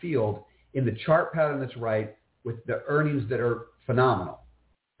down the field in the chart pattern that's right with the earnings that are phenomenal.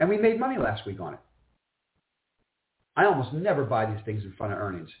 And we made money last week on it. I almost never buy these things in front of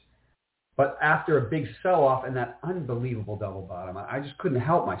earnings. But after a big sell-off and that unbelievable double bottom, I just couldn't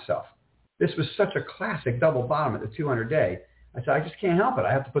help myself. This was such a classic double bottom at the 200-day. I said, I just can't help it.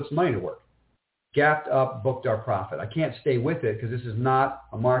 I have to put some money to work. Gapped up, booked our profit. I can't stay with it because this is not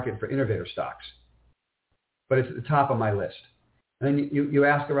a market for innovator stocks. But it's at the top of my list. And then you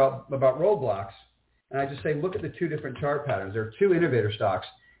ask about Roblox, and I just say, look at the two different chart patterns. There are two innovator stocks,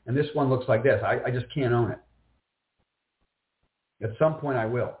 and this one looks like this. I just can't own it. At some point, I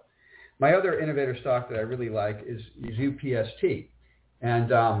will. My other innovator stock that I really like is UPST.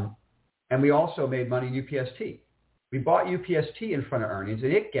 And we also made money in UPST. We bought UPST in front of earnings,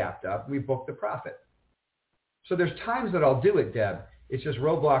 and it gapped up, and we booked the profit. So there's times that I'll do it, Deb. It's just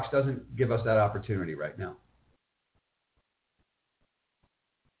Roblox doesn't give us that opportunity right now.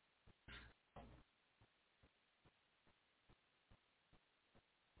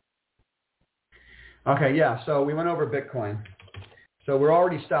 Okay, yeah, so we went over Bitcoin. So we're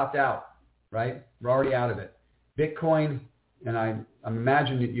already stopped out, right? We're already out of it. Bitcoin, and I'm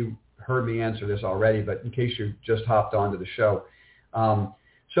imagining that you heard me answer this already, but in case you just hopped onto the show.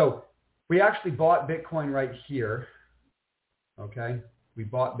 So we actually bought Bitcoin right here, okay? We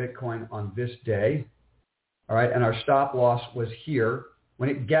bought Bitcoin on this day, all right? And our stop loss was here. When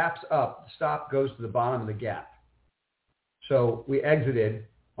it gaps up, the stop goes to the bottom of the gap. So we exited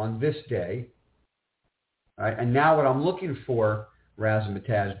on this day, all right? And now what I'm looking for,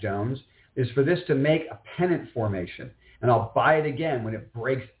 Razzmatazz Jones, is for this to make a pennant formation. And I'll buy it again when it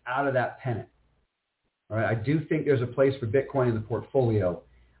breaks out of that pennant. All right, I do think there's a place for Bitcoin in the portfolio.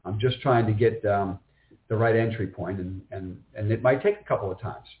 I'm just trying to get the right entry point, and it might take a couple of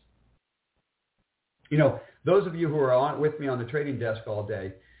times. You know, those of you who are with me on the trading desk all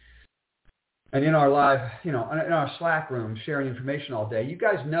day, and in our live, in our Slack room sharing information all day, you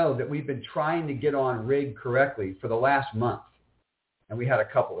guys know that we've been trying to get on rig correctly for the last month. And we had a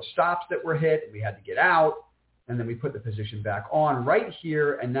couple of stops that were hit, and we had to get out. And then we put the position back on right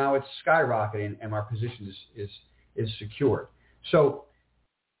here, and now it's skyrocketing, and our position is secured. So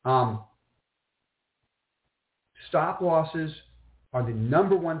stop losses are the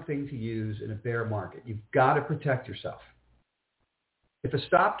number one thing to use in a bear market. You've got to protect yourself. If a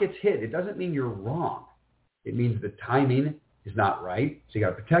stop gets hit, it doesn't mean you're wrong. It means the timing is not right, so you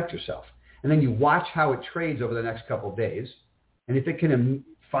got to protect yourself. And then you watch how it trades over the next couple of days. And if it can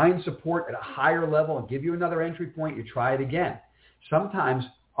find support at a higher level and give you another entry point, you try it again. Sometimes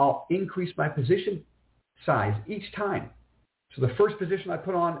I'll increase my position size each time. So the first position I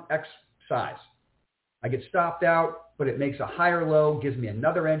put on, X size. I get stopped out, but it makes a higher low, gives me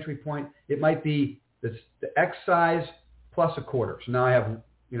another entry point. It might be the X size plus a quarter. So now I have,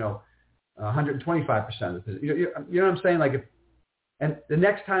 125% of the position. You know what I'm saying? And the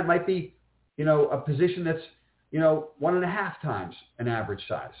next time might be, a position that's, 1.5 times an average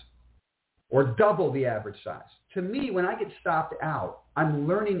size or double the average size. To me, when I get stopped out, I'm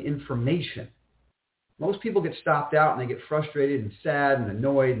learning information. Most people get stopped out and they get frustrated and sad and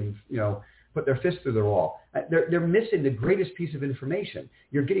annoyed and, put their fist through the wall. They're missing the greatest piece of information.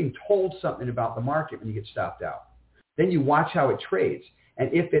 You're getting told something about the market when you get stopped out. Then you watch how it trades.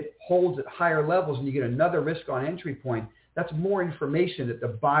 And if it holds at higher levels and you get another risk on entry point, that's more information that the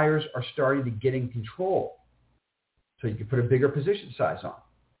buyers are starting to get in control. So you can put a bigger position size on.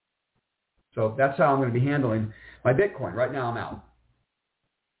 So that's how I'm going to be handling my Bitcoin. Right now I'm out.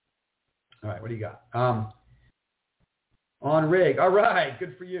 All right, what do you got? On rig. All right,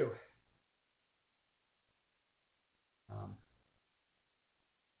 good for you.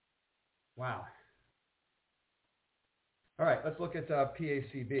 Wow. All right, let's look at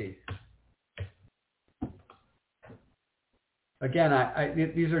PACB.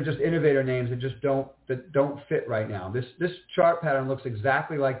 Again, these are just innovator names that don't fit right now. This chart pattern looks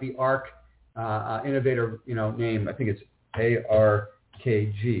exactly like the ARK innovator name. I think it's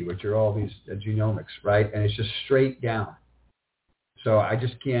ARKG, which are all these genomics, right? And it's just straight down. So I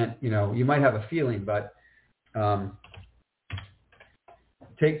just can't. You might have a feeling, but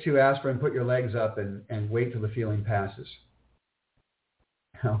take 2 aspirin, put your legs up, and wait till the feeling passes.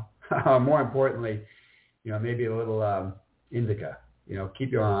 More importantly, maybe a little indica.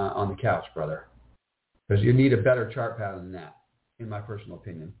 Keep you on the couch, brother, because you need a better chart pattern than that, in my personal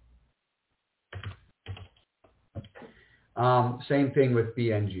opinion. Same thing with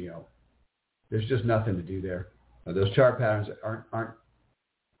BNGO. There's just nothing to do there. Those chart patterns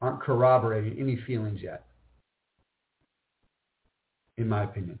aren't corroborating any feelings yet, in my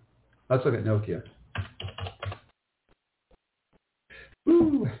opinion. Let's look at Nokia.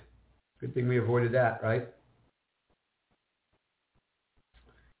 Woo! Good thing we avoided that, right?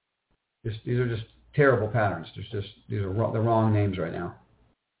 These are just terrible patterns. These are the wrong names right now.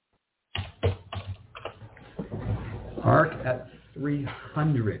 ARK at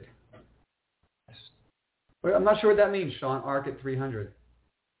 300. I'm not sure what that means, Sean. ARK at 300.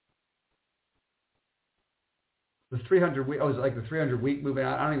 The 300 week. Oh, is it like the 300 week moving?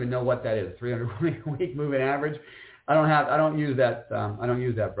 I don't even know what that is. 300 week moving average. I don't use that. I don't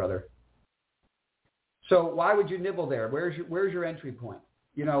use that, brother. So why would you nibble there? Where's your entry point?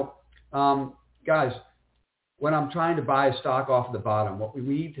 Guys, when I'm trying to buy a stock off the bottom, what we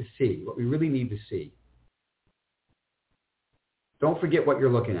really need to see. Don't forget what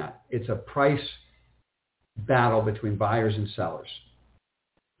you're looking at. It's a price battle between buyers and sellers.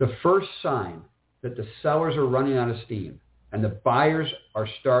 The first sign that the sellers are running out of steam and the buyers are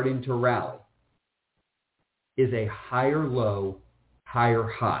starting to rally is a higher low, higher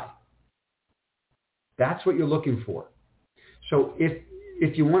high. That's what you're looking for. So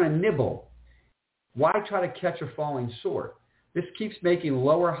if you want to nibble, why try to catch a falling sword? This keeps making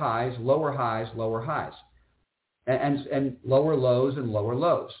lower highs, lower highs, lower highs, and lower lows and lower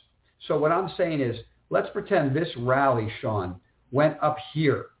lows. So what I'm saying is, let's pretend this rally, Sean, went up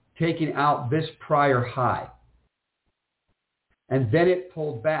here, taking out this prior high. And then it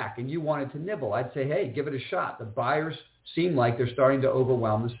pulled back and you wanted to nibble. I'd say, hey, give it a shot. The buyers seem like they're starting to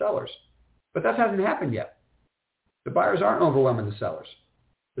overwhelm the sellers. But that hasn't happened yet. The buyers aren't overwhelming the sellers.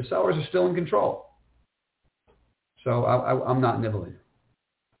 The sellers are still in control. So I'm not nibbling.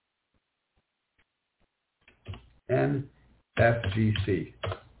 NFGC.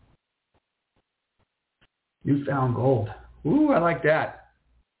 You found gold. Ooh, I like that.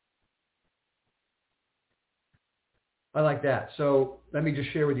 I like that. So let me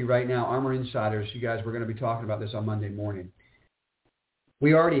just share with you right now, Armor Insiders, you guys, we're going to be talking about this on Monday morning.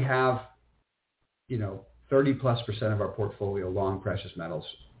 We already have, 30+% of our portfolio long precious metals,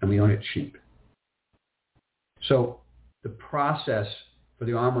 and we own it cheap. So the process for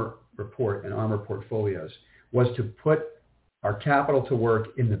the Armor report and Armor portfolios was to put our capital to work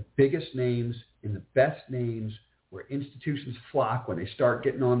in the biggest names, in the best names, where institutions flock when they start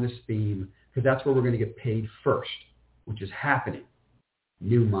getting on this theme, because that's where we're going to get paid first, which is happening.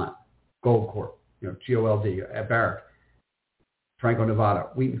 Newmont, Goldcorp, GOLD, Barrick. Franco-Nevada,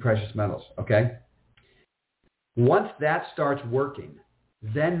 Wheaton Precious Metals, okay? Once that starts working,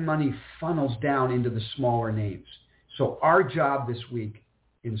 then money funnels down into the smaller names. So our job this week,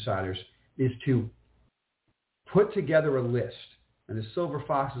 insiders, is to put together a list, and the Silver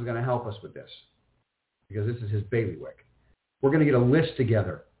Fox is going to help us with this because this is his bailiwick. We're going to get a list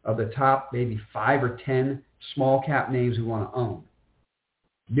together of the top maybe 5 or 10 small cap names we want to own.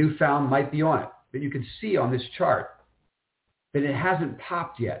 Newfound might be on it, but you can see on this chart that it hasn't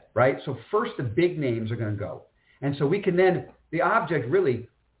popped yet, right? So first the big names are going to go. And so we can then, the object really,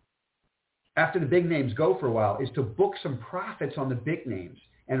 after the big names go for a while, is to book some profits on the big names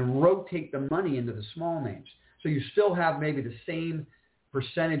and rotate the money into the small names. So you still have maybe the same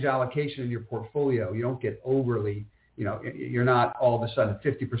percentage allocation in your portfolio. You don't get overly, you're not all of a sudden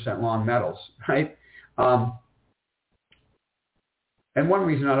 50% long metals, right? And one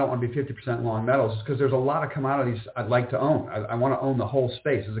reason I don't want to be 50% long metals is because there's a lot of commodities I'd like to own. I want to own the whole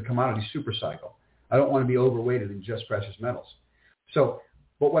space as a commodity super cycle. I don't want to be overweighted in just precious metals. So,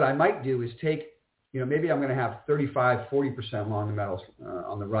 but what I might do is take, maybe I'm going to have 35, 40% long the metals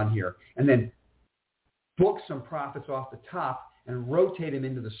on the run here, and then book some profits off the top and rotate them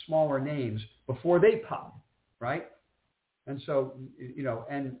into the smaller names before they pop, right? And so,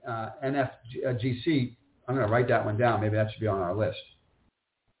 NFGC, I'm going to write that one down. Maybe that should be on our list.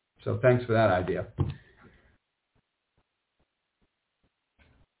 So thanks for that idea.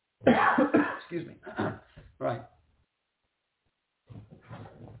 Excuse me. Right.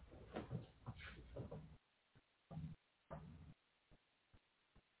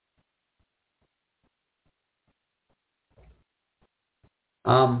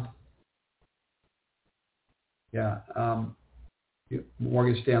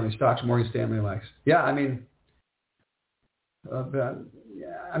 Morgan Stanley stocks. Morgan Stanley likes. Yeah,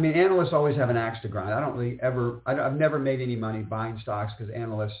 analysts always have an axe to grind. I've never made any money buying stocks because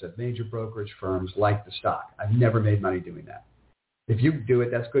analysts at major brokerage firms like the stock. I've never made money doing that. If you do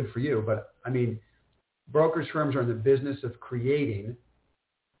it, that's good for you. But brokerage firms are in the business of creating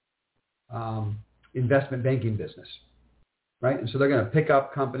investment banking business, right? And so they're going to pick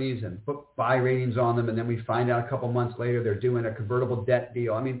up companies and put buy ratings on them, and then we find out a couple months later they're doing a convertible debt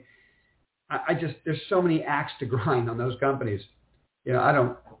deal. There's so many axe to grind on those companies. I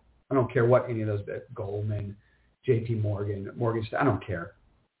don't care what any of those, Goldman, J.P. Morgan, Morgan Stanley, I don't care.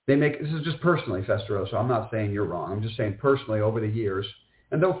 This is just personally, Festeroso. I'm not saying you're wrong. I'm just saying personally over the years.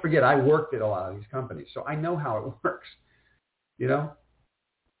 And don't forget, I worked at a lot of these companies, so I know how it works.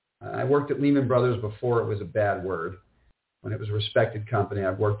 I worked at Lehman Brothers before it was a bad word. When it was a respected company,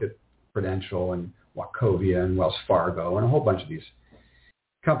 I've worked at Prudential and Wachovia and Wells Fargo and a whole bunch of these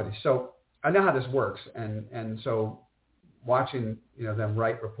companies. So I know how this works, and so watching them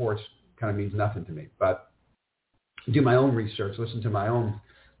write reports kind of means nothing to me. But do my own research, listen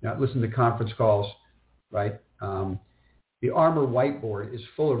to conference calls, right? The Armor whiteboard is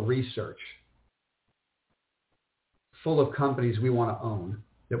full of research, full of companies we want to own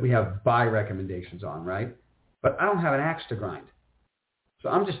that we have buy recommendations on, right? But I don't have an axe to grind. So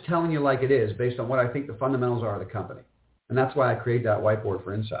I'm just telling you like it is based on what I think the fundamentals are of the company. And that's why I create that whiteboard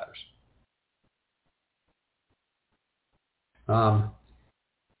for insiders.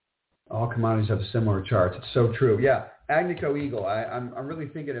 All commodities have similar charts. It's so true. Yeah, Agnico Eagle. I'm really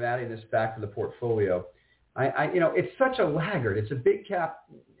thinking of adding this back to the portfolio. It's such a laggard. It's a big cap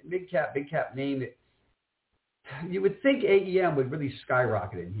name that you would think AEM would really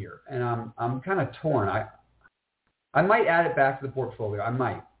skyrocket in here. And I'm kind of torn. I might add it back to the portfolio. I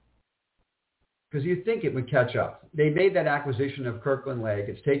might. Because you'd think it would catch up. They made that acquisition of Kirkland Lake.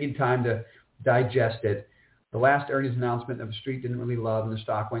 It's taking time to digest it. The last earnings announcement of the street didn't really love, and the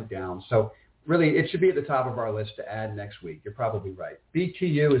stock went down. So really, it should be at the top of our list to add next week. You're probably right.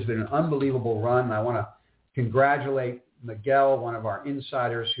 BTU has been an unbelievable run. I want to congratulate Miguel, one of our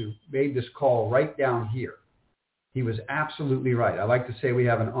insiders, who made this call right down here. He was absolutely right. I like to say we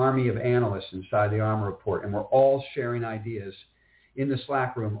have an army of analysts inside the Armor Report, and we're all sharing ideas in the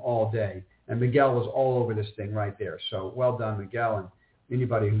Slack room all day. And Miguel was all over this thing right there. So well done, Miguel, and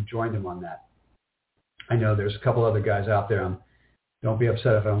anybody who joined him on that. I know there's a couple other guys out there. Don't be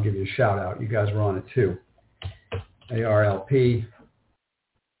upset if I don't give you a shout out. You guys were on it too. ARLP.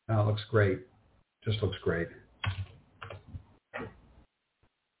 Oh, it looks great. Just looks great.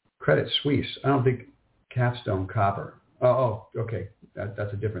 Credit Suisse. I don't think Capstone Copper. Oh, okay.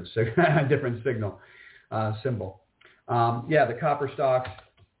 That's a different signal symbol. Yeah, the copper stocks.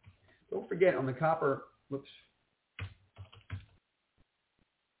 Don't forget on the copper. Whoops.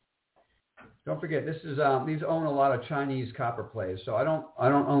 Don't forget, this is these own a lot of Chinese copper plays. So I don't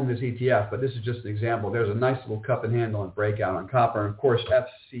own this ETF, but this is just an example. There's a nice little cup and handle and breakout on copper, and of course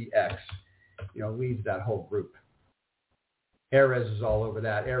FCX, leads that whole group. Ares is all over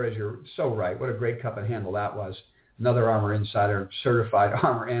that. Ares, you're so right. What a great cup and handle that was. Another Armor Insider, certified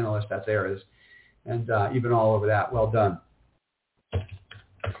Armor analyst. That's Ares, and even all over that. Well done.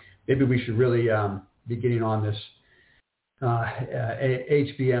 Maybe we should really be getting on this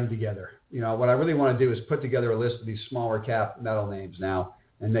HBM together. What I really want to do is put together a list of these smaller cap metal names now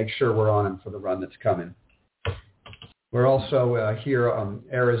and make sure we're on them for the run that's coming. We're also here,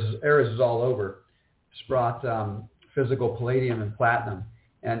 Ares is all over. Sprott, physical palladium and platinum.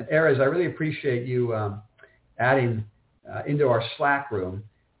 And Ares, I really appreciate you adding into our Slack room.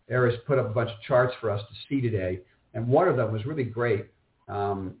 Ares put up a bunch of charts for us to see today. And one of them was really great.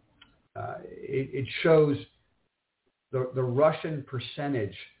 It shows the Russian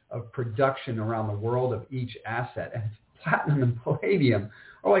percentage of production around the world of each asset. And platinum and palladium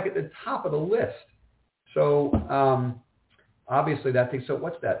are like at the top of the list. So obviously that thing, so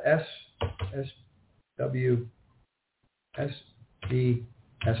what's that? SW,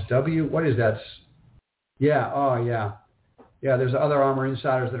 what is that? Yeah, oh yeah. Yeah, there's other Armor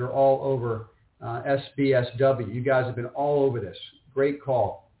Insiders that are all over SBSW. You guys have been all over this. Great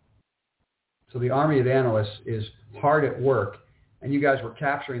call. So the army of analysts is hard at work, and you guys were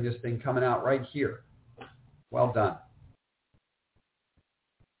capturing this thing coming out right here. Well done.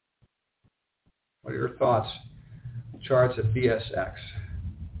 What are your thoughts? Charts at BSX.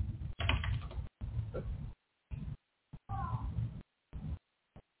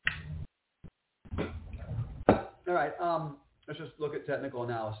 All right, let's just look at technical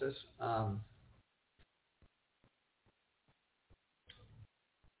analysis.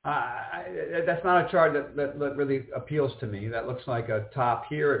 That's not a chart that really appeals to me. That looks like a top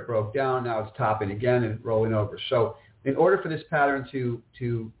here. It broke down. Now it's topping again and rolling over. So in order for this pattern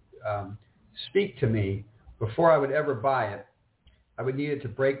to speak to me, before I would ever buy it, I would need it to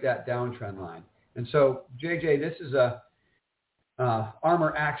break that downtrend line. And so, JJ, this is a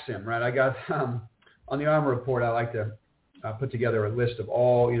Armor Axim, right? I got on the Armor Report, I like to put together a list of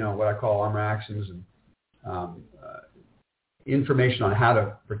all, what I call Armor Axims and information on how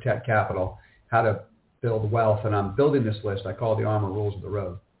to protect capital, how to build wealth. And I'm building this list. I call it the Armor Rules of the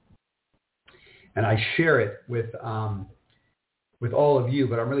Road. And I share it with all of you,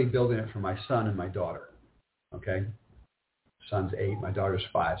 but I'm really building it for my son and my daughter. Okay? Son's 8, my daughter's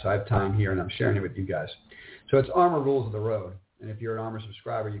 5. So I have time here, and I'm sharing it with you guys. So it's Armor Rules of the Road. And if you're an Armor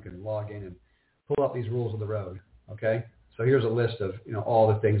subscriber, you can log in and pull up these rules of the road. Okay? So here's a list of all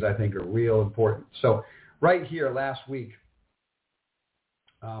the things I think are real important. So right here last week,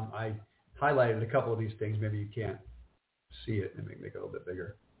 I highlighted a couple of these things. Maybe you can't see it. Let me make it a little bit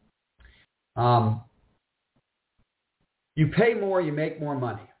bigger. You pay more, you make more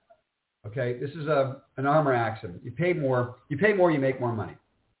money. Okay, this is an Armor Axim. You pay more, you make more money.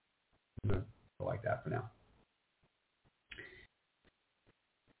 I'm going to go like that for now.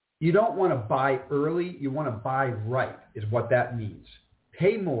 You don't want to buy early. You want to buy right is what that means.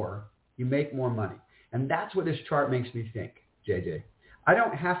 Pay more, you make more money. And that's what this chart makes me think, JJ. I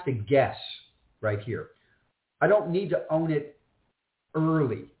don't have to guess right here. I don't need to own it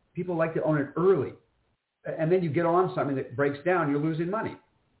early. People like to own it early. And then you get on something that breaks down, you're losing money.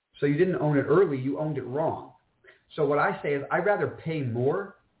 So you didn't own it early, you owned it wrong. So what I say is I'd rather pay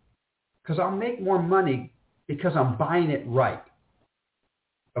more because I'll make more money because I'm buying it right.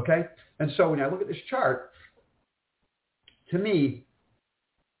 Okay? And so when I look at this chart, to me,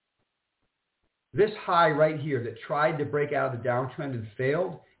 this high right here that tried to break out of the downtrend and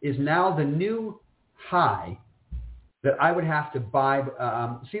failed is now the new high that I would have to buy,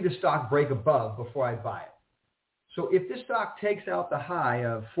 see the stock break above before I buy it. So if this stock takes out the high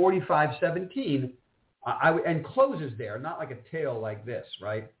of 45.17 and closes there, not like a tail like this,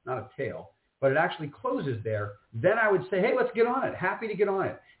 right? Not a tail, but it actually closes there, then I would say, hey, let's get on it. Happy to get on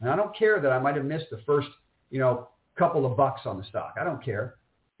it. And I don't care that I might have missed the first, couple of bucks on the stock. I don't care.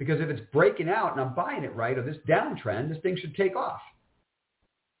 Because if it's breaking out and I'm buying it right, or this downtrend, this thing should take off.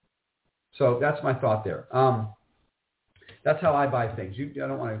 So that's my thought there. That's how I buy things. I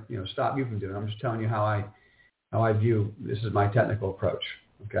don't want to stop you from doing it. I'm just telling you how I view this is my technical approach.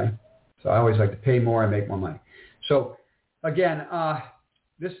 Okay, so I always like to pay more and make more money. So again,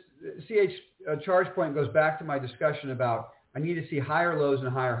 this CH charge point goes back to my discussion about I need to see higher lows and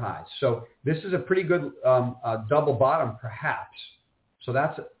higher highs. So this is a pretty good double bottom, perhaps. So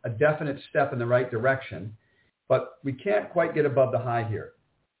that's a definite step in the right direction, but we can't quite get above the high here.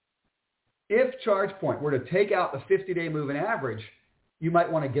 If charge point were to take out the 50-day moving average, you might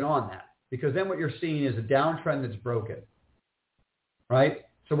want to get on that. because then what you're seeing is a downtrend that's broken, right?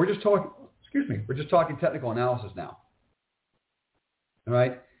 So we're just talking technical analysis now, all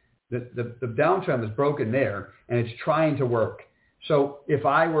right? The downtrend is broken there, and it's trying to work. So if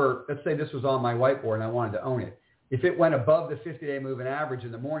I were, let's say this was on my whiteboard and I wanted to own it, if it went above the 50-day moving average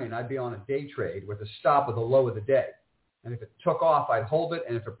in the morning, I'd be on a day trade with a stop at the low of the day. And if it took off, I'd hold it,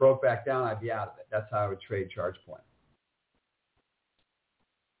 and if it broke back down, I'd be out of it. That's how I would trade ChargePoint.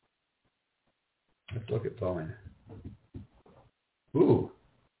 Let's look at Boeing. Ooh.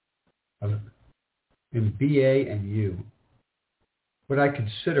 In BA and U. What I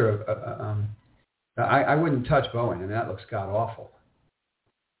consider, I wouldn't touch Boeing. I mean, that looks god-awful.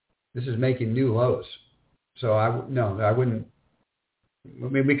 This is making new lows. So I wouldn't. I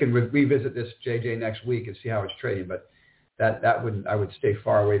mean, we can revisit this, JJ, next week and see how it's trading, but that wouldn't. I would stay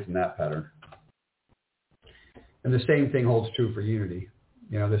far away from that pattern. And the same thing holds true for Unity.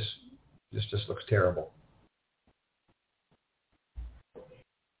 You know, this just looks terrible.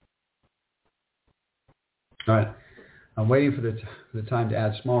 All right, I'm waiting for the time to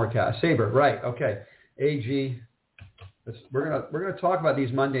add smaller cap. Sabre, right? Okay, AG. We're gonna talk about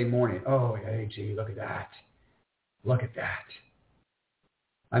these Monday morning. Oh yeah, AG, look at that. Look at that.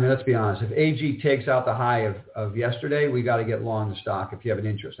 I mean, let's be honest. If AG takes out the high of yesterday, we got to get long the stock if you have an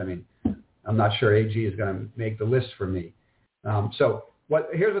interest. I mean, I'm not sure AG is going to make the list for me. So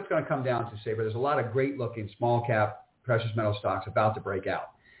here's what's going to come down to, Sabre. There's a lot of great-looking small cap precious metal stocks about to break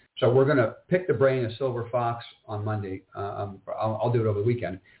out. So we're going to pick the brain of Silver Fox on Monday. I'll do it over the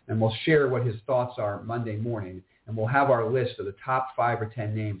weekend, and we'll share what his thoughts are Monday morning, and we'll have our list of the top 5 or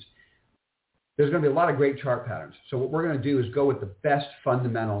 10 names. There's going to be a lot of great chart patterns. So what we're going to do is go with the best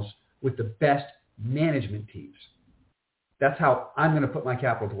fundamentals with the best management teams. That's how I'm going to put my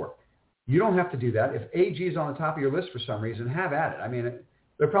capital to work. You don't have to do that. If AG is on the top of your list for some reason, have at it. I mean,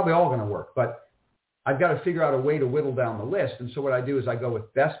 they're probably all going to work, but I've got to figure out a way to whittle down the list. And so what I do is I go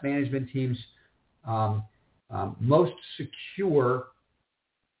with best management teams, most secure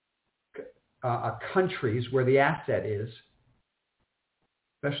countries where the asset is,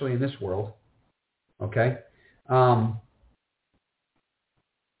 especially in this world. Okay.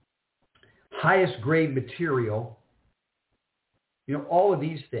 Highest grade material, you know, all of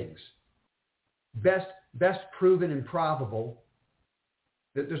these things. Best proven and probable.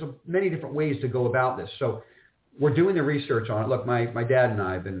 There's many different ways to go about this. So we're doing the research on it. Look, my dad and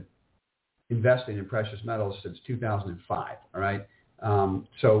I have been investing in precious metals since 2005. All right.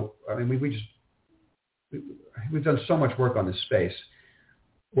 So, I mean, we've done so much work on this space.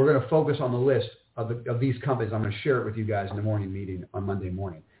 We're going to focus on the list of these companies. I'm going to share it with you guys in the morning meeting on Monday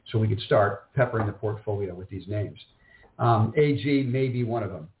morning, so we could start peppering the portfolio with these names. AG may be one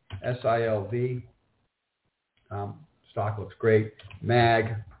of them. SILV, stock looks great.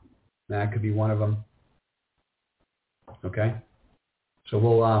 MAG could be one of them. Okay, so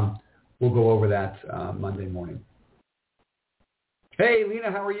we'll go over that Monday morning. Hey, Lena,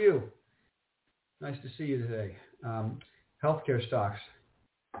 how are you? Nice to see you today. Healthcare stocks.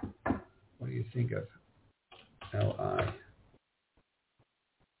 What do you think of LI?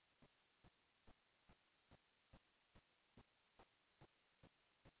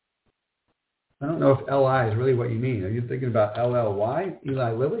 I don't know if LI is really what you mean. Are you thinking about LLY,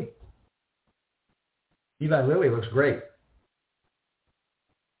 Eli Lilly? Eli Lilly looks great.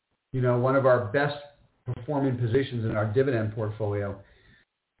 You know, one of our best performing positions in our dividend portfolio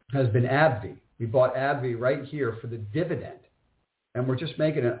has been AbbVie. We bought AbbVie right here for the dividend, and we're just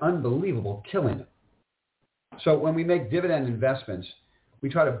making an unbelievable killing. So when we make dividend investments, we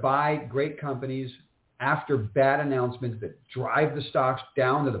try to buy great companies after bad announcements that drive the stocks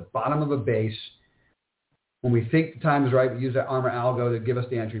down to the bottom of a base. When we think the time is right, we use that ARMA algo to give us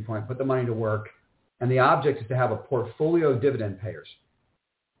the entry point, put the money to work. And the object is to have a portfolio of dividend payers.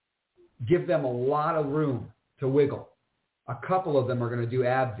 Give them a lot of room to wiggle. A couple of them are going to do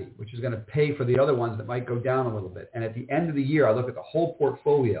AbbVie, which is going to pay for the other ones that might go down a little bit. And at the end of the year, I look at the whole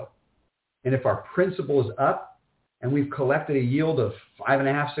portfolio. And if our principal is up and we've collected a yield of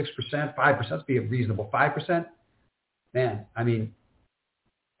 5.5%, 6%, 5%, let's be a reasonable 5%, man, I mean,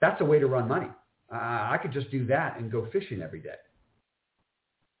 that's a way to run money. I could just do that and go fishing every day.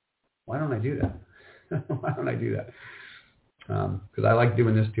 Why don't I do that? Why don't I do that? Because I like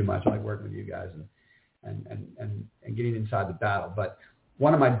doing this too much. I like working with you guys and getting inside the battle. But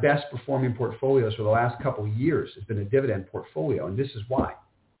one of my best performing portfolios for the last couple of years has been a dividend portfolio, and this is why.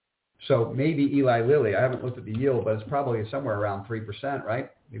 So maybe Eli Lilly, I haven't looked at the yield, but it's probably somewhere around 3%,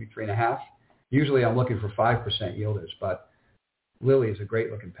 right? Maybe 3.5%. Usually I'm looking for 5% yielders, but Lilly is a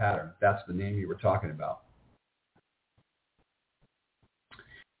great looking pattern. That's the name you were talking about.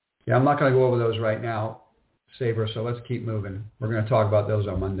 Yeah, I'm not going to go over those right now, Saber, so let's keep moving. We're going to talk about those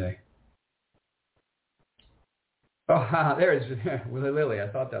on Monday. Oh, there it is. Willy Lilly. I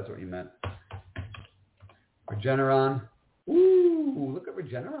thought that's what you meant. Regeneron. Ooh, look at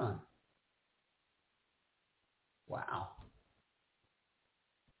Regeneron. Wow.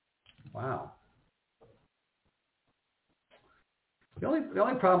 Wow. The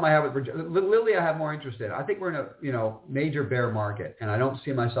only problem I have with Lilly, I have more interest in. I think we're in a major bear market, and I don't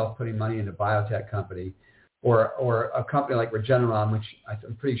see myself putting money into a biotech company or a company like Regeneron, which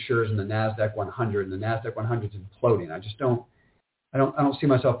I'm pretty sure is in the NASDAQ 100, and the NASDAQ 100 is imploding. I don't see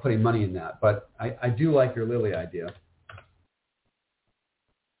myself putting money in that, but I do like your Lilly idea.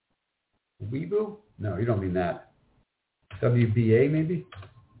 Weebu? No, you don't mean that. WBA maybe?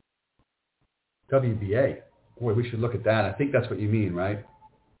 WBA. Boy, we should look at that. I think that's what you mean, right?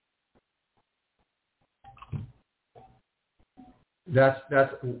 That's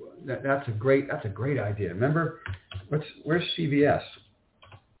a great idea. Remember, where's CVS?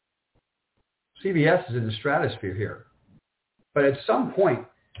 CVS is in the stratosphere here, but at some point,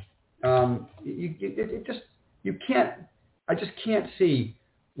 I just can't see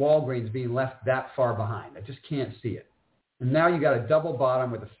Walgreens being left that far behind. I just can't see it. And now you got a double bottom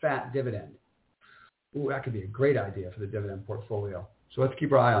with a fat dividend. Ooh, that could be a great idea for the dividend portfolio. So let's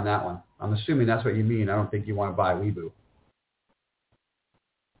keep our eye on that one. I'm assuming that's what you mean. I don't think you want to buy Weebu.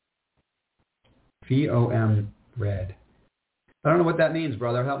 VOM red. I don't know what that means,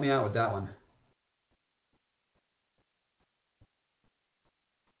 brother. Help me out with that one.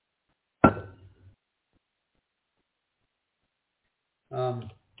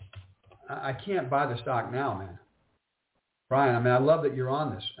 I can't buy the stock now, man. Brian, I mean, I love that you're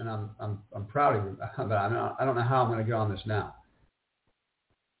on this, and I'm proud of you, but I don't know how I'm going to get on this now.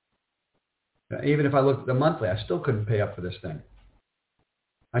 Even if I looked at the monthly, I still couldn't pay up for this thing.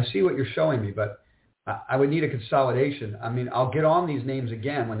 I see what you're showing me, but I would need a consolidation. I mean, I'll get on these names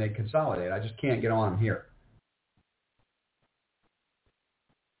again when they consolidate. I just can't get on them here.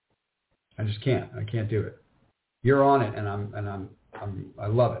 I just can't. I can't do it. You're on it, and I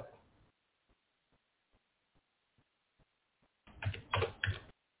love it.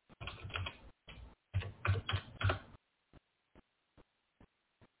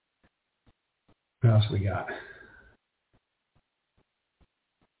 What else we got?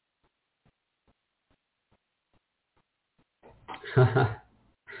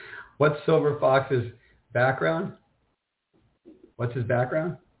 What's Silver Fox's background? What's his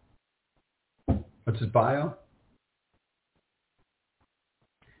background? What's his bio?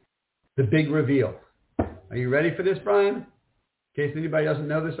 The big reveal. Are you ready for this, Brian? In case anybody doesn't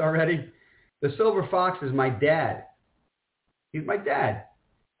know this already. The Silver Fox is my dad. He's my dad.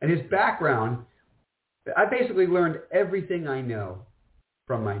 And his background, I basically learned everything I know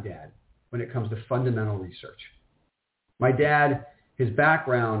from my dad when it comes to fundamental research. My dad, his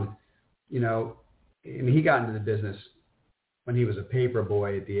background, I mean, he got into the business when he was a paper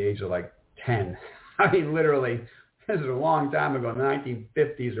boy at the age of like 10. I mean, literally, this is a long time ago,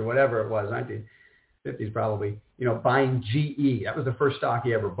 1950s or whatever it was, 1950s probably, buying GE. That was the first stock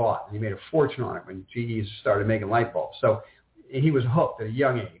he ever bought. And he made a fortune on it when GE started making light bulbs. So he was hooked at a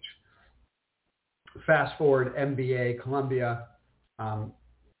young age. Fast forward, MBA, Columbia,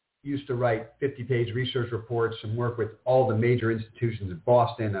 used to write 50-page research reports and work with all the major institutions in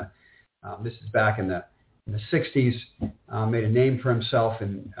Boston. This is back in the 60s. Made a name for himself,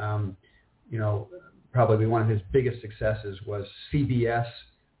 and probably one of his biggest successes was CBS.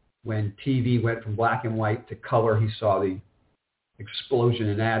 When TV went from black and white to color, he saw the explosion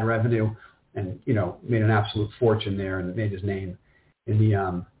in ad revenue, and made an absolute fortune there, and made his name in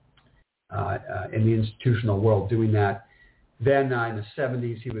the institutional world doing that. Then in the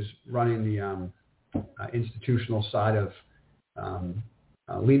 70s, he was running the institutional side of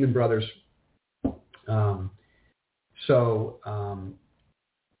Lehman Brothers.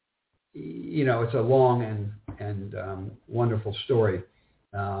 It's a long and wonderful story.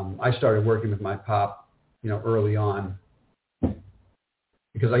 I started working with my pop, early on,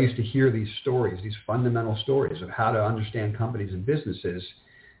 because I used to hear these stories, these fundamental stories of how to understand companies and businesses,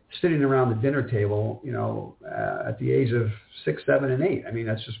 sitting around the dinner table, at the age of 6, 7, and 8. I mean,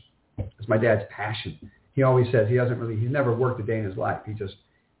 that's my dad's passion. He always says he's never worked a day in his life.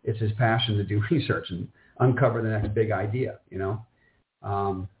 It's his passion to do research and uncover the next big idea,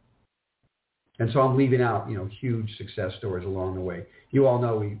 And so I'm leaving out, huge success stories along the way. You all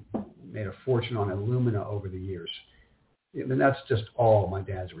know we made a fortune on Illumina over the years. And that's just all my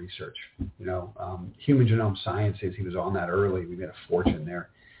dad's research. Human Genome Sciences, he was on that early. We made a fortune there.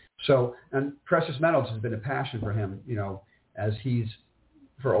 So, and precious metals has been a passion for him, as he's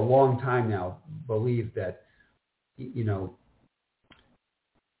for a long time now, believed that, you know,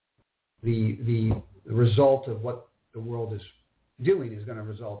 the result of what the world is doing is going to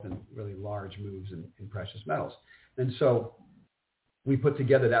result in really large moves in precious metals. And so we put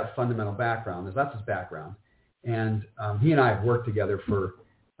together that fundamental background. That's his background. And he and I have worked together for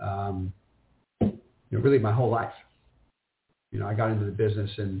really my whole life. You know, I got into the business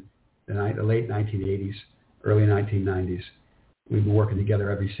in the late 1980s, early 1990s. We've been working together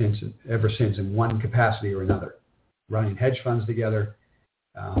ever since in one capacity or another, running hedge funds together.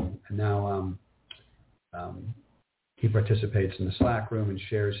 And now he participates in the Slack room and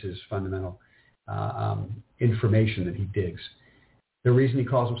shares his fundamental information that he digs. The reason he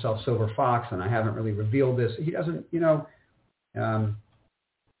calls himself Silver Fox, and I haven't really revealed this, he doesn't, he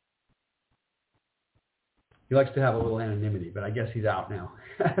likes to have a little anonymity, but I guess he's out now.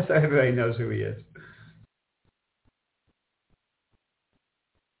 So everybody knows who he is.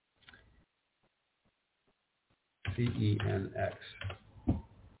 CENX.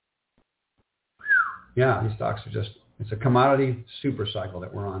 Yeah, these stocks are it's a commodity super cycle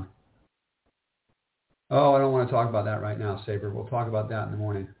that we're on. Oh, I don't want to talk about that right now, Saber. We'll talk about that in the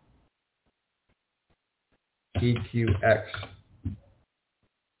morning. GQX.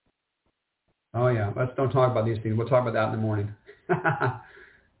 Oh, yeah. Let's don't talk about these things. We'll talk about that in the morning.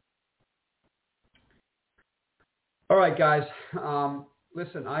 All right, guys.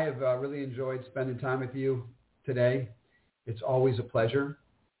 Listen, I have really enjoyed spending time with you today. It's always a pleasure.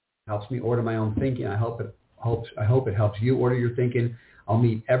 It helps me order my own thinking. I hope it helps you order your thinking. I'll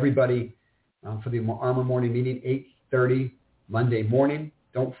meet everybody for the ARMOR morning meeting, 8:30 Monday morning.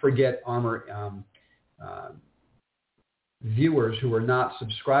 Don't forget, ARMOR viewers who are not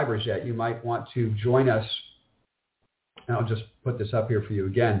subscribers yet, you might want to join us. And I'll just put this up here for you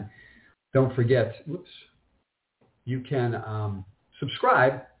again. Don't forget, you can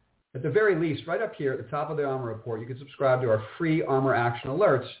subscribe at the very least right up here at the top of the ARMOR report. You can subscribe to our free ARMOR Action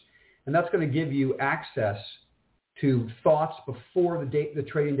Alerts, and that's going to give you access to thoughts before the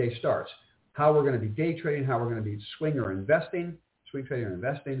trading day starts. How we're going to be day trading, how we're going to be swing trading or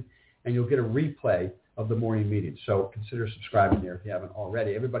investing, and you'll get a replay of the morning meeting. So consider subscribing there if you haven't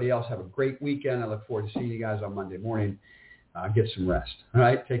already. Everybody else, have a great weekend. I look forward to seeing you guys on Monday morning. Get some rest. All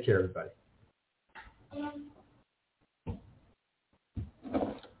right? Take care, everybody.